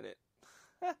for a minute.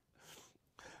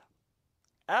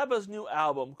 ABBA's new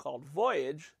album called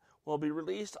Voyage will be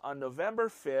released on November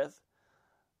 5th.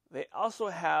 They also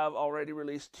have already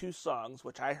released 2 songs,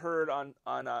 which I heard on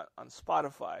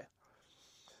Spotify.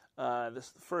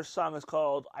 This first song is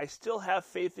called I Still Have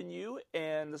Faith in You,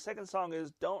 and the second song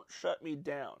is Don't Shut Me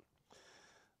Down.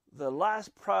 The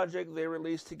last project they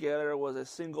released together was a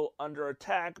single, Under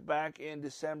Attack, back in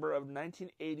December of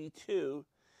 1982.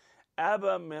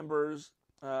 ABBA members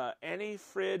Annie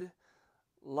Frid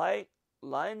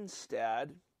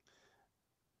Lindstad,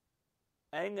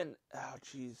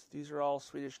 these are all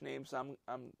Swedish names. I'm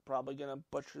probably gonna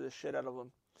butcher the shit out of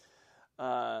them.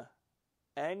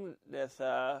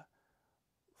 Agnetha,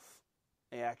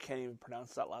 I can't even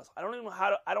pronounce that last. I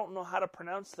don't know how to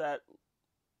pronounce that.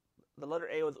 The letter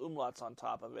A with umlauts on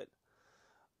top of it.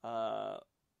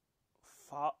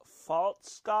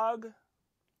 Faltskog,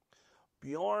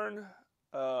 Bjorn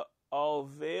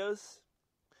Alveus,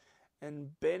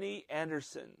 and Benny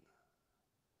Anderson.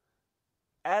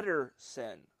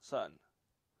 Son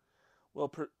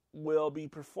will be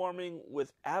performing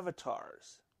with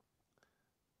avatars.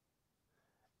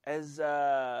 With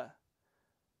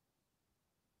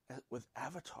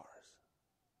avatars.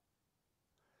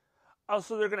 Oh,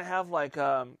 so they're gonna have like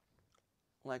the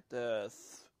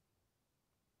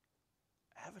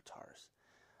avatars.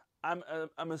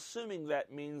 I'm assuming that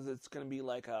means it's gonna be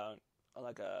like a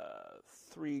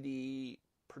 3D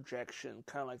projection,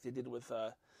 kind of like they did with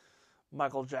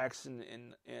Michael Jackson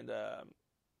and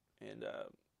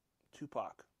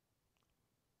Tupac.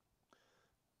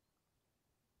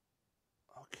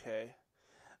 Okay.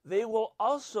 They will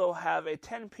also have a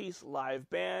 10-piece live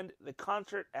band. The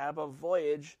concert ABBA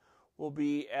Voyage will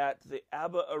be at the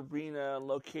ABBA Arena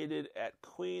located at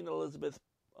Queen Elizabeth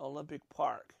Olympic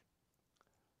Park.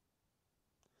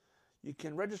 You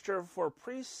can register for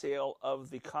pre-sale of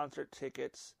the concert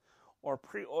tickets or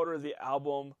pre-order the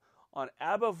album on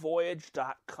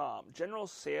abbavoyage.com. General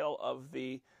sale of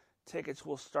the tickets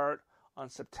will start on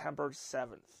September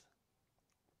 7th.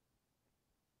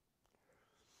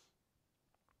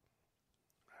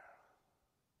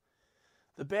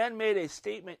 The band made a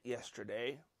statement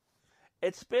yesterday.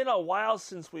 It's been a while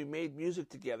since we made music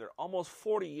together, almost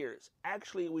 40 years.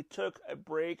 Actually, we took a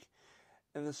break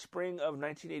in the spring of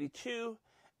 1982,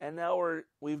 and now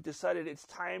we've decided it's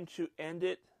time to end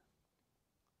it.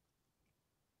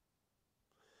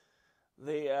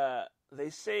 They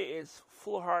say it's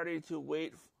foolhardy to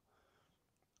wait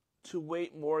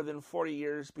more than 40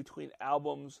 years between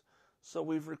albums. So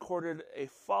we've recorded a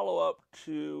follow-up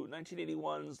to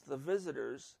 1981's The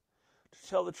Visitors. To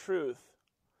tell the truth,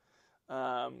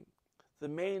 the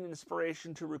main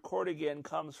inspiration to record again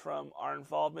comes from our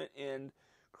involvement in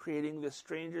creating the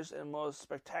strangest and most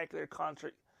spectacular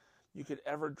concert you could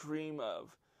ever dream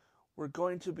of. We're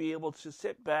going to be able to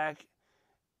sit back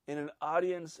in an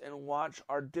audience and watch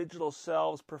our digital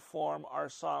selves perform our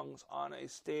songs on a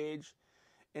stage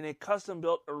in a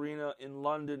custom-built arena in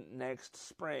London next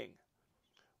spring.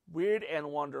 Weird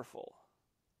and wonderful.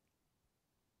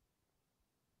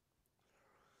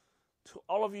 To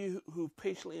all of you who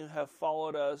patiently have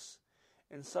followed us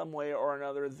in some way or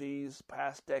another these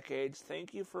past decades,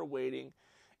 thank you for waiting.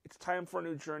 It's time for a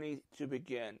new journey to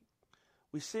begin.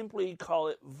 We simply call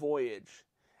it Voyage,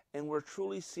 and we're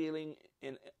truly sailing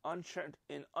in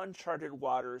uncharted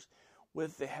waters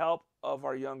with the help of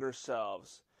our younger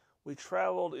selves. We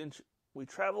travel into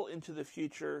the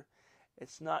future.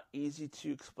 It's not easy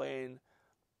to explain,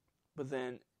 but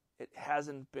then it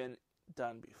hasn't been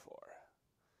done before.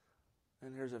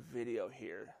 And there's a video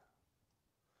here.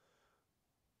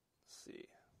 Let's see.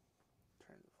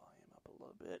 Turn the volume up a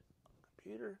little bit on the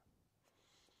computer.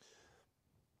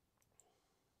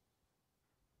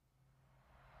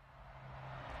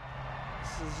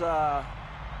 This is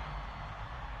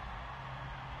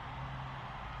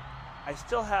I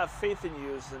Still Have Faith in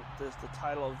You is the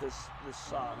title of this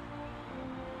song.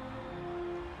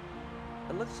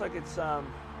 It looks like it's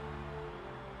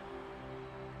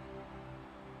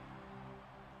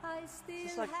is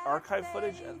this like archive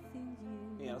footage?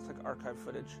 Yeah, it's like archive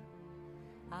footage.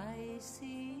 I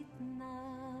see it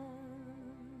now.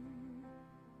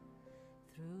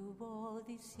 Through all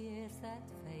these years that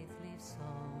faith lives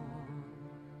on.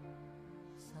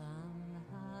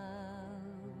 Somehow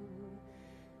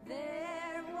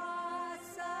there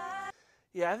was a...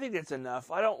 Yeah, I think it's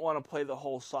enough. I don't want to play the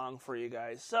whole song for you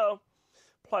guys. So,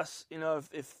 plus, you know,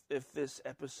 if this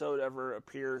episode ever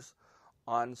appears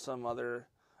on some other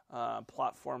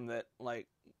platform that like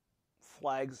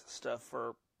flags stuff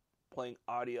for playing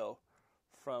audio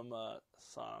from a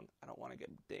song, I don't want to get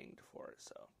dinged for it.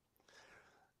 So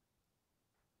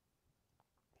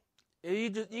you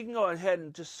can go ahead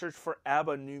and just search for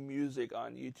ABBA new music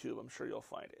on YouTube. I'm sure you'll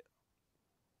find it.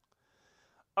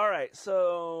 All right,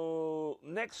 so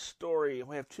next story.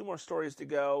 We have 2 more stories to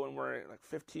go, and we're like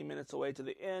 15 minutes away to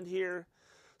the end here.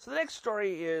 So the next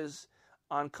story is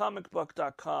on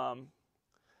comicbook.com.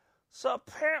 So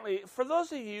apparently, for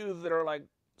those of you that are like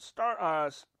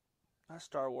not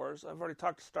Star Wars, I've already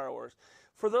talked to Star Wars.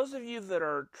 For those of you that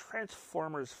are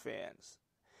Transformers fans,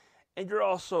 and you're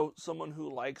also someone who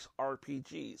likes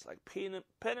RPGs, like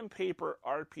pen and paper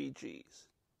RPGs,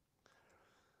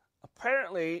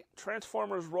 apparently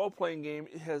Transformers role-playing game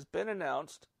has been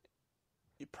announced.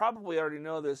 You probably already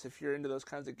know this if you're into those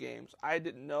kinds of games. I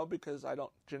didn't know because I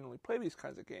don't generally play these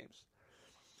kinds of games.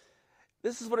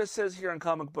 This is what it says here on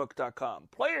comicbook.com.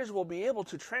 Players will be able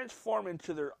to transform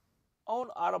into their own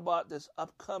Autobot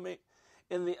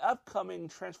in the upcoming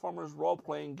Transformers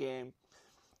role-playing game.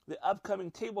 The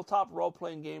upcoming tabletop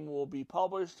role-playing game will be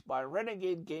published by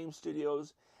Renegade Game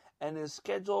Studios and is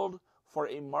scheduled for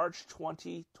a March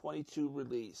 2022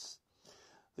 release.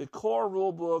 The core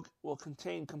rulebook will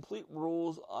contain complete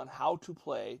rules on how to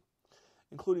play,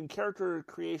 including character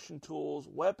creation tools,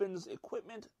 weapons,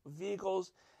 equipment,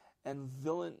 vehicles, and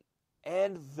villain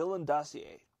and Villain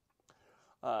Dossier.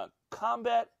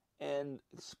 Combat and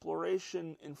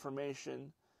exploration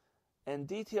information, and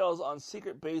details on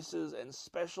secret bases and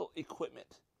special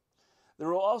equipment. There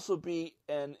will also be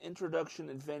an introduction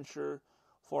adventure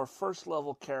for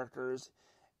first-level characters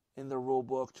in the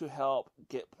rulebook to help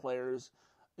get players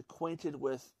acquainted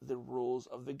with the rules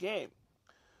of the game.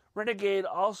 Renegade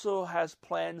also has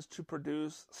plans to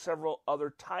produce several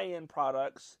other tie-in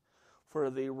products for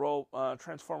the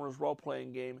Transformers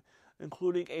role-playing game,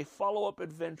 including a follow-up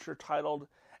adventure titled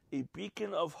A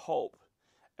Beacon of Hope,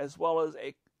 as well as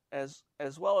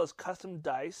custom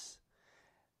dice,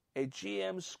 a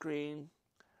GM screen,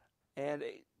 and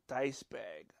a dice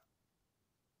bag.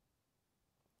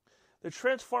 The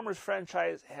Transformers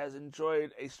franchise has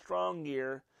enjoyed a strong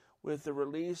year with the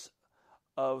release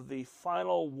of the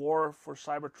Final War for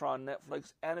Cybertron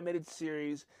Netflix animated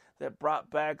series that brought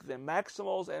back the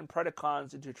Maximals and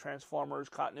Predacons into Transformers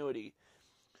continuity.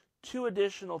 2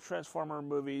 additional Transformer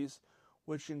movies,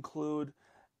 which include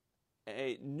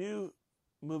a new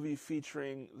movie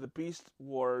featuring the Beast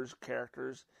Wars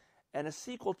characters and a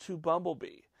sequel to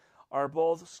Bumblebee, are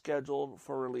both scheduled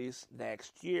for release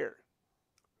next year.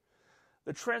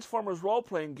 The Transformers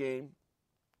role-playing game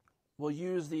will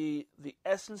use the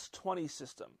Essence 20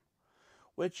 system,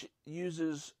 which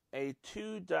uses a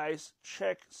 2-dice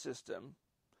check system.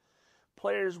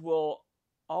 Players will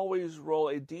always roll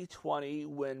a d20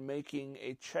 when making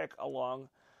a check, along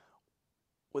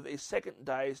with a second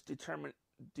dice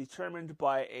determined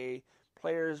by a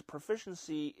player's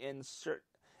proficiency in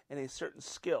a certain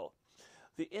skill.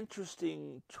 The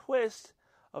interesting twist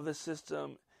of the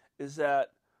system is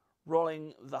that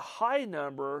rolling the high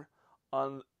number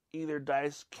on either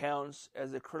dice counts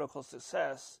as a critical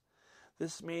success.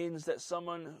 This means that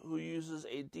someone who uses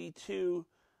a D2,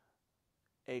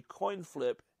 a coin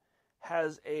flip,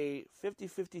 has a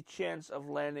 50-50 chance of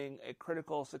landing a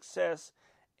critical success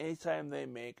anytime they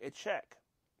make a check.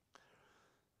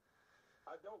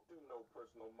 I don't do no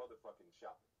personal motherfucking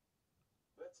shopping.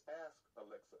 Let's ask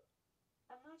Alexa.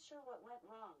 I'm not sure what went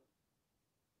wrong.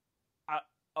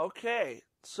 Okay,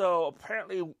 so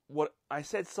apparently what I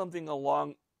said something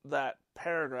along that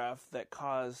paragraph that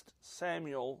caused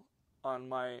Samuel on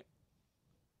my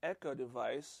Echo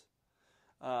device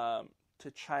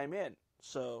to chime in.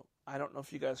 So I don't know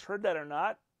if you guys heard that or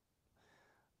not.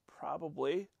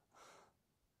 Probably.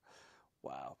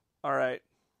 Wow. All right.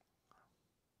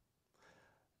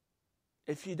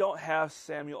 If you don't have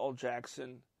Samuel L.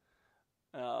 Jackson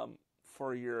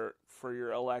for your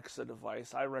Alexa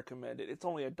device, I recommend it. It's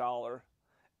only $1,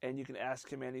 and you can ask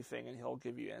him anything, and he'll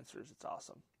give you answers. It's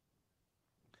awesome.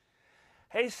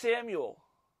 Hey, Samuel,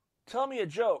 tell me a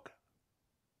joke.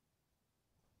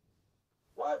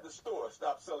 Why'd the store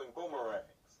stop selling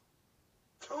boomerangs?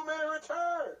 Too many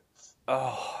returns.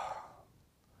 Oh,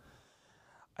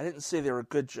 I didn't say they were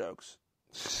good jokes.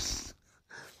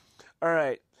 All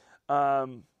right.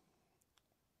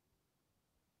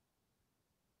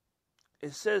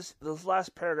 It says, this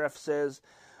last paragraph says,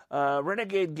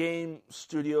 Renegade Game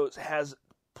Studios has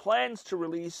plans to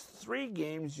release 3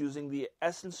 games using the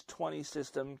Essence 20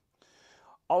 system,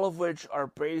 all of which are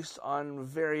based on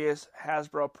various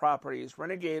Hasbro properties.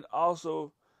 Renegade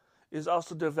is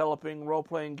also developing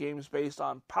role-playing games based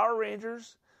on Power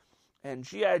Rangers and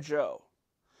G.I. Joe.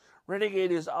 Renegade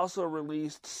has also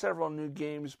released several new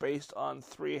games based on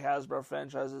 3 Hasbro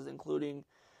franchises, including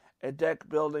deck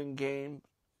building games.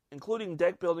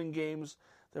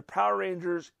 The Power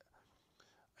Rangers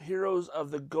Heroes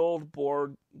of the Gold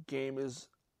board game is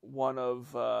one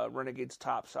of Renegade's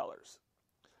top sellers.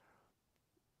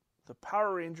 The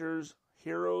Power Rangers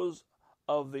Heroes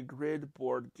of the Grid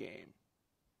board game.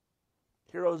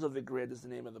 Heroes of the Grid is the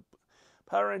name of the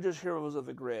Power Rangers Heroes of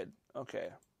the Grid. Okay.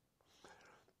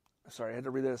 Sorry, I had to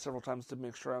read that several times to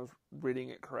make sure I was reading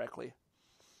it correctly.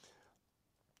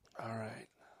 All right.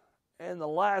 And the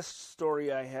last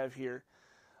story I have here,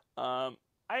 I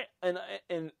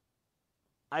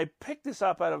picked this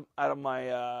up out of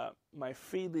my my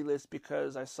Feedly list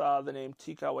because I saw the name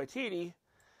Taika Waititi,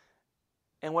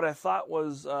 and what I thought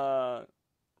was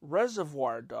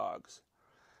Reservoir Dogs.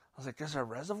 I was like, "There's a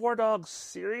Reservoir Dogs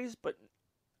series," but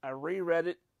I reread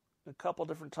it a couple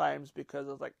different times because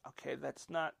I was like, "Okay, that's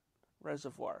not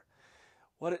Reservoir."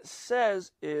 What it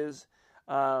says is,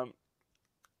 Taika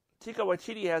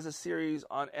Waititi has a series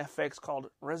on FX called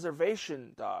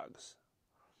Reservation Dogs.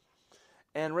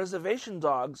 And Reservation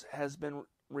Dogs has been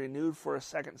renewed for a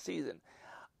 2nd season.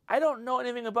 I don't know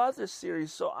anything about this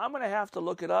series, so I'm going to have to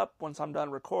look it up once I'm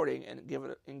done recording and give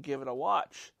it a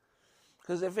watch.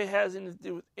 Because if it has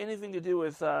anything to do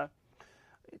with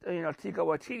Taika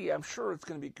Waititi, I'm sure it's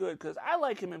going to be good because I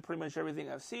like him in pretty much everything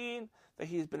I've seen that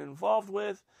he's been involved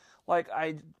with. Like,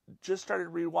 I just started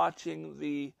rewatching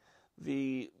the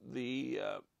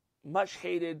much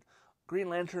hated Green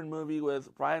Lantern movie with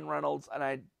Ryan Reynolds, and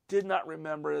I did not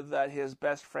remember that his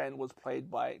best friend was played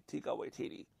by Taika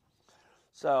Waititi.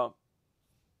 So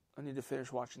I need to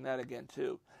finish watching that again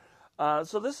too.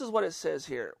 So this is what it says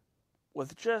here.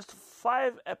 With just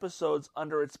 5 episodes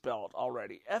under its belt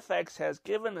already, FX has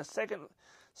given a second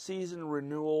season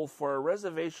renewal for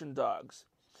Reservation Dogs,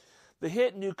 the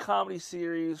hit new comedy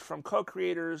series from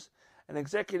co-creators and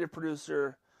executive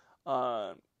producer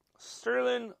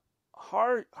Sterling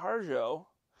Harjo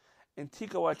and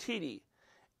Taika Waititi.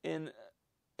 In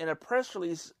a press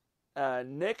release,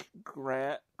 Nick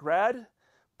Grad,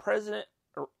 president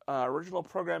original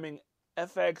programming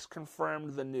FX,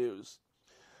 confirmed the news,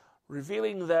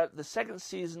 revealing that the second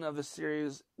season of the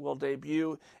series will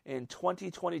debut in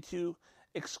 2022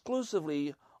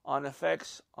 exclusively on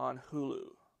FX on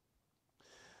Hulu.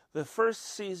 The first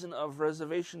season of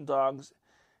Reservation Dogs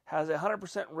has a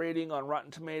 100% rating on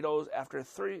Rotten Tomatoes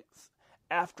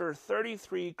after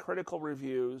 33 critical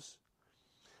reviews,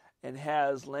 and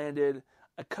has landed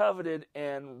a coveted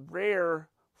and rare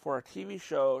for a TV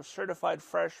show certified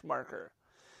fresh marker.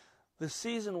 The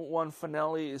season 1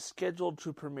 finale is scheduled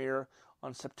to premiere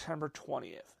on September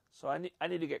 20th. So I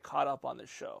need to get caught up on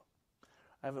this show.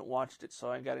 I haven't watched it,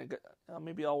 so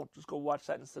maybe I'll just go watch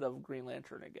that instead of Green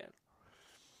Lantern again.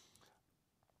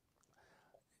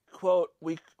 Quote,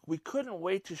 we couldn't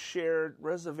wait to share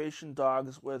Reservation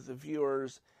Dogs with the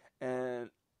viewers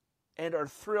and are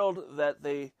thrilled that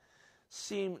they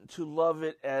seem to love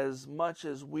it as much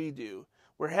as we do.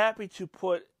 We're happy to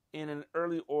put in an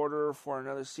early order for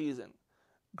another season,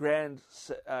 Grad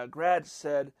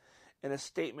said in a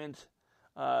statement.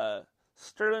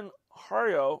 Sterling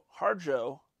Harjo,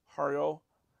 Hrjo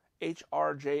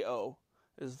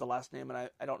is the last name, and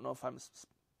I don't know if I'm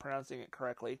pronouncing it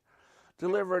correctly,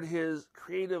 delivered his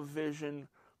creative vision,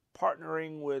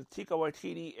 partnering with Taika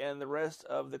Waititi and the rest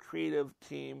of the creative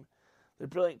team, the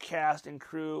brilliant cast and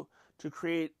crew, to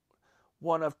create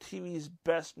one of TV's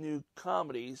best new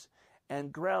comedies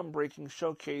and groundbreaking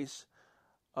showcase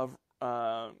of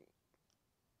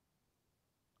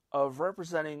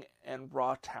representing and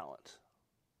raw talent.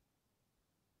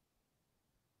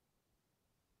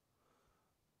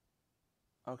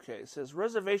 Okay, it says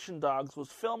Reservation Dogs was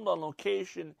filmed on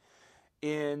location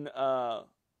in Okmulgee,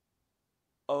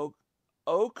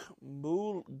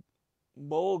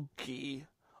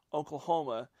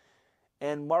 Oklahoma,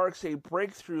 and marks a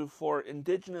breakthrough for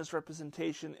indigenous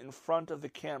representation in front of the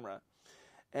camera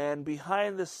and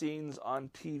behind the scenes on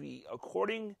TV.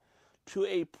 According to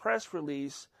a press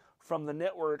release from the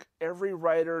network, every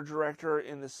writer, director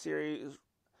in the series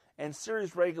and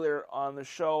series regular on the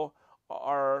show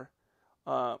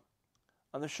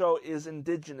is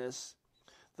indigenous.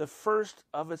 The first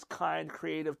of its kind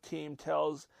creative team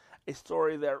tells a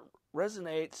story that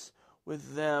resonates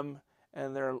with them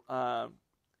and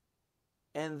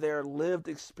their lived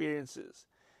experiences,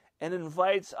 and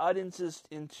invites audiences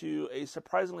into a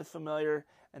surprisingly familiar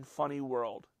and funny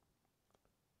world.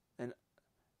 An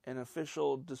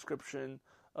official description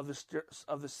of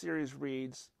the series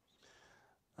reads,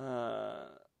 Bear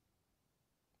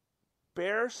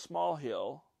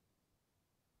Smallhill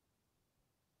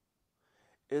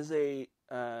is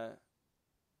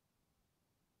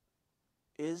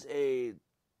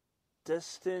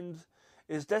destined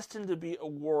to be a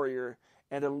warrior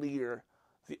and a leader.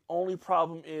 The only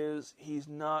problem is he's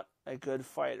not a good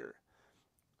fighter,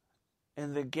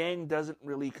 and the gang doesn't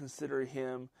really consider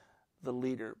him the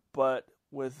leader. But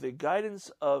with the guidance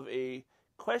of a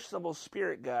questionable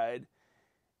spirit guide,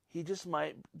 he just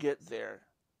might get there.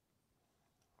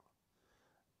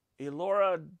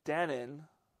 Elora Danan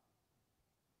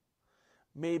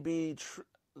may be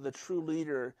the true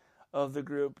leader of the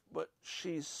group, but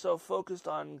she's so focused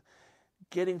on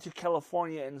getting to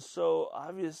California and so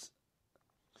obvious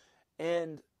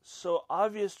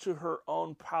to her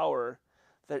own power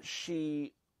that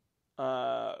she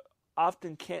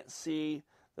often can't see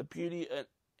the beauty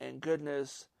and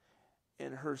goodness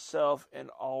in herself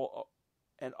and all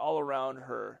around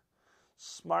her.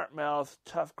 Smart mouth,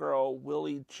 tough girl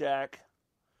Willie Jack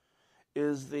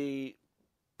is the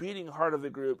beating heart of the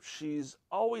group. She's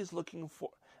always looking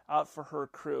out for her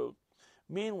crew.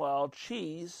 Meanwhile,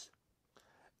 Cheese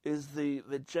is the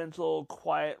gentle,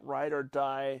 quiet ride or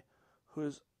die who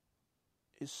is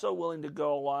so willing to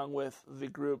go along with the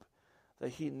group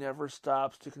that he never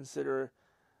stops to consider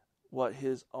what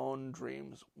his own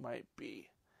dreams might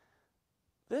be.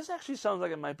 This actually sounds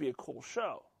like it might be a cool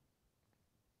show.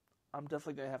 I'm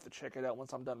definitely going to have to check it out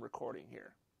once I'm done recording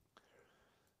here.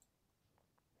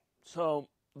 So,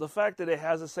 the fact that it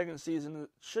has a second season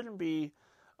shouldn't be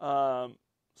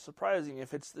surprising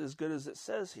if it's as good as it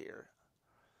says here.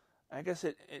 I guess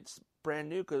it's brand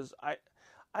new because I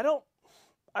don't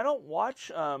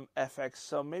watch FX,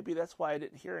 so maybe that's why I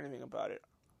didn't hear anything about it.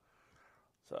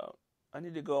 So I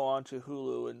need to go on to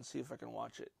Hulu and see if I can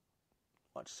watch it.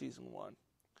 Watch season 1.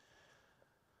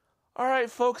 All right,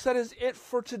 folks, that is it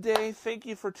for today. Thank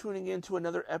you for tuning in to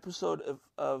another episode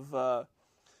of the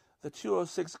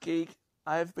 206 Geek.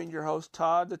 I have been your host,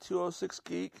 Todd, the 206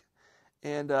 Geek.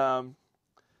 And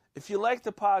if you like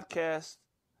the podcast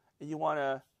and you want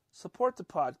to support the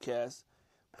podcast,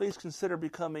 please consider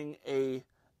becoming a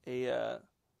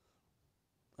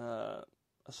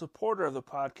supporter of the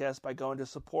podcast by going to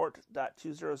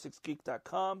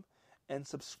support.206geek.com and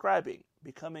subscribing,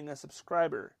 becoming a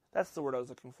subscriber. That's the word I was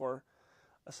looking for.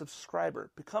 A subscriber.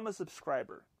 Become a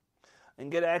subscriber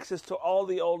and get access to all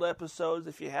the old episodes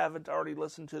if you haven't already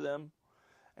listened to them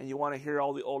and you want to hear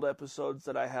all the old episodes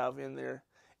that I have in there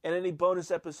and any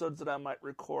bonus episodes that I might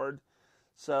record.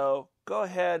 So go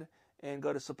ahead and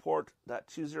go to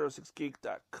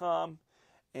support.206geek.com,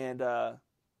 and it'd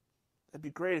be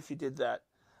great if you did that.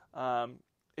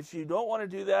 If you don't want to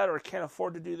do that or can't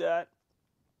afford to do that,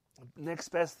 next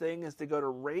best thing is to go to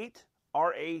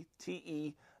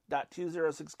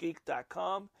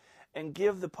rate.206geek.com and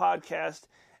give the podcast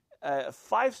a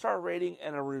 5-star rating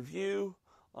and a review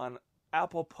on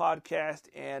Apple Podcast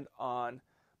and on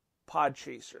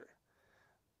Podchaser.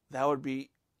 That would be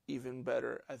even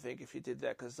better, I think, if you did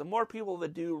that, because the more people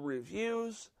that do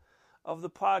reviews of the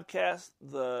podcast,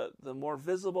 the more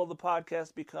visible the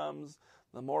podcast becomes,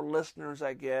 the more listeners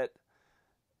I get,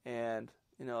 and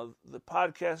the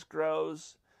podcast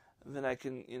grows, and then I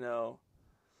can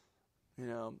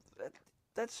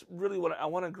that's really what I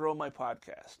want to grow my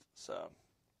podcast. So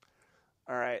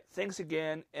all right, thanks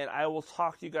again, and I will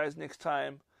talk to you guys next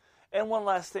time. And one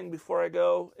last thing before I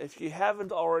go, if you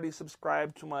haven't already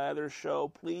subscribed to my other show,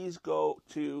 please go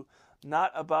to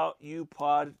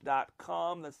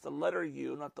notaboutyoupod.com. That's the letter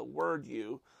U, not the word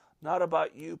U.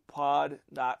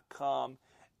 Notaboutyoupod.com,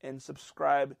 and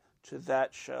subscribe to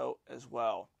that show as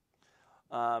well.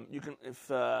 You can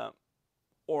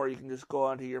just go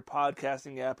onto your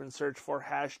podcasting app and search for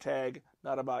hashtag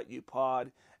notaboutyoupod,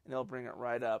 and it'll bring it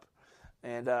right up.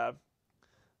 And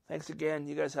thanks again.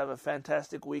 You guys have a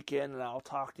fantastic weekend, and I'll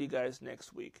talk to you guys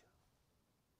next week.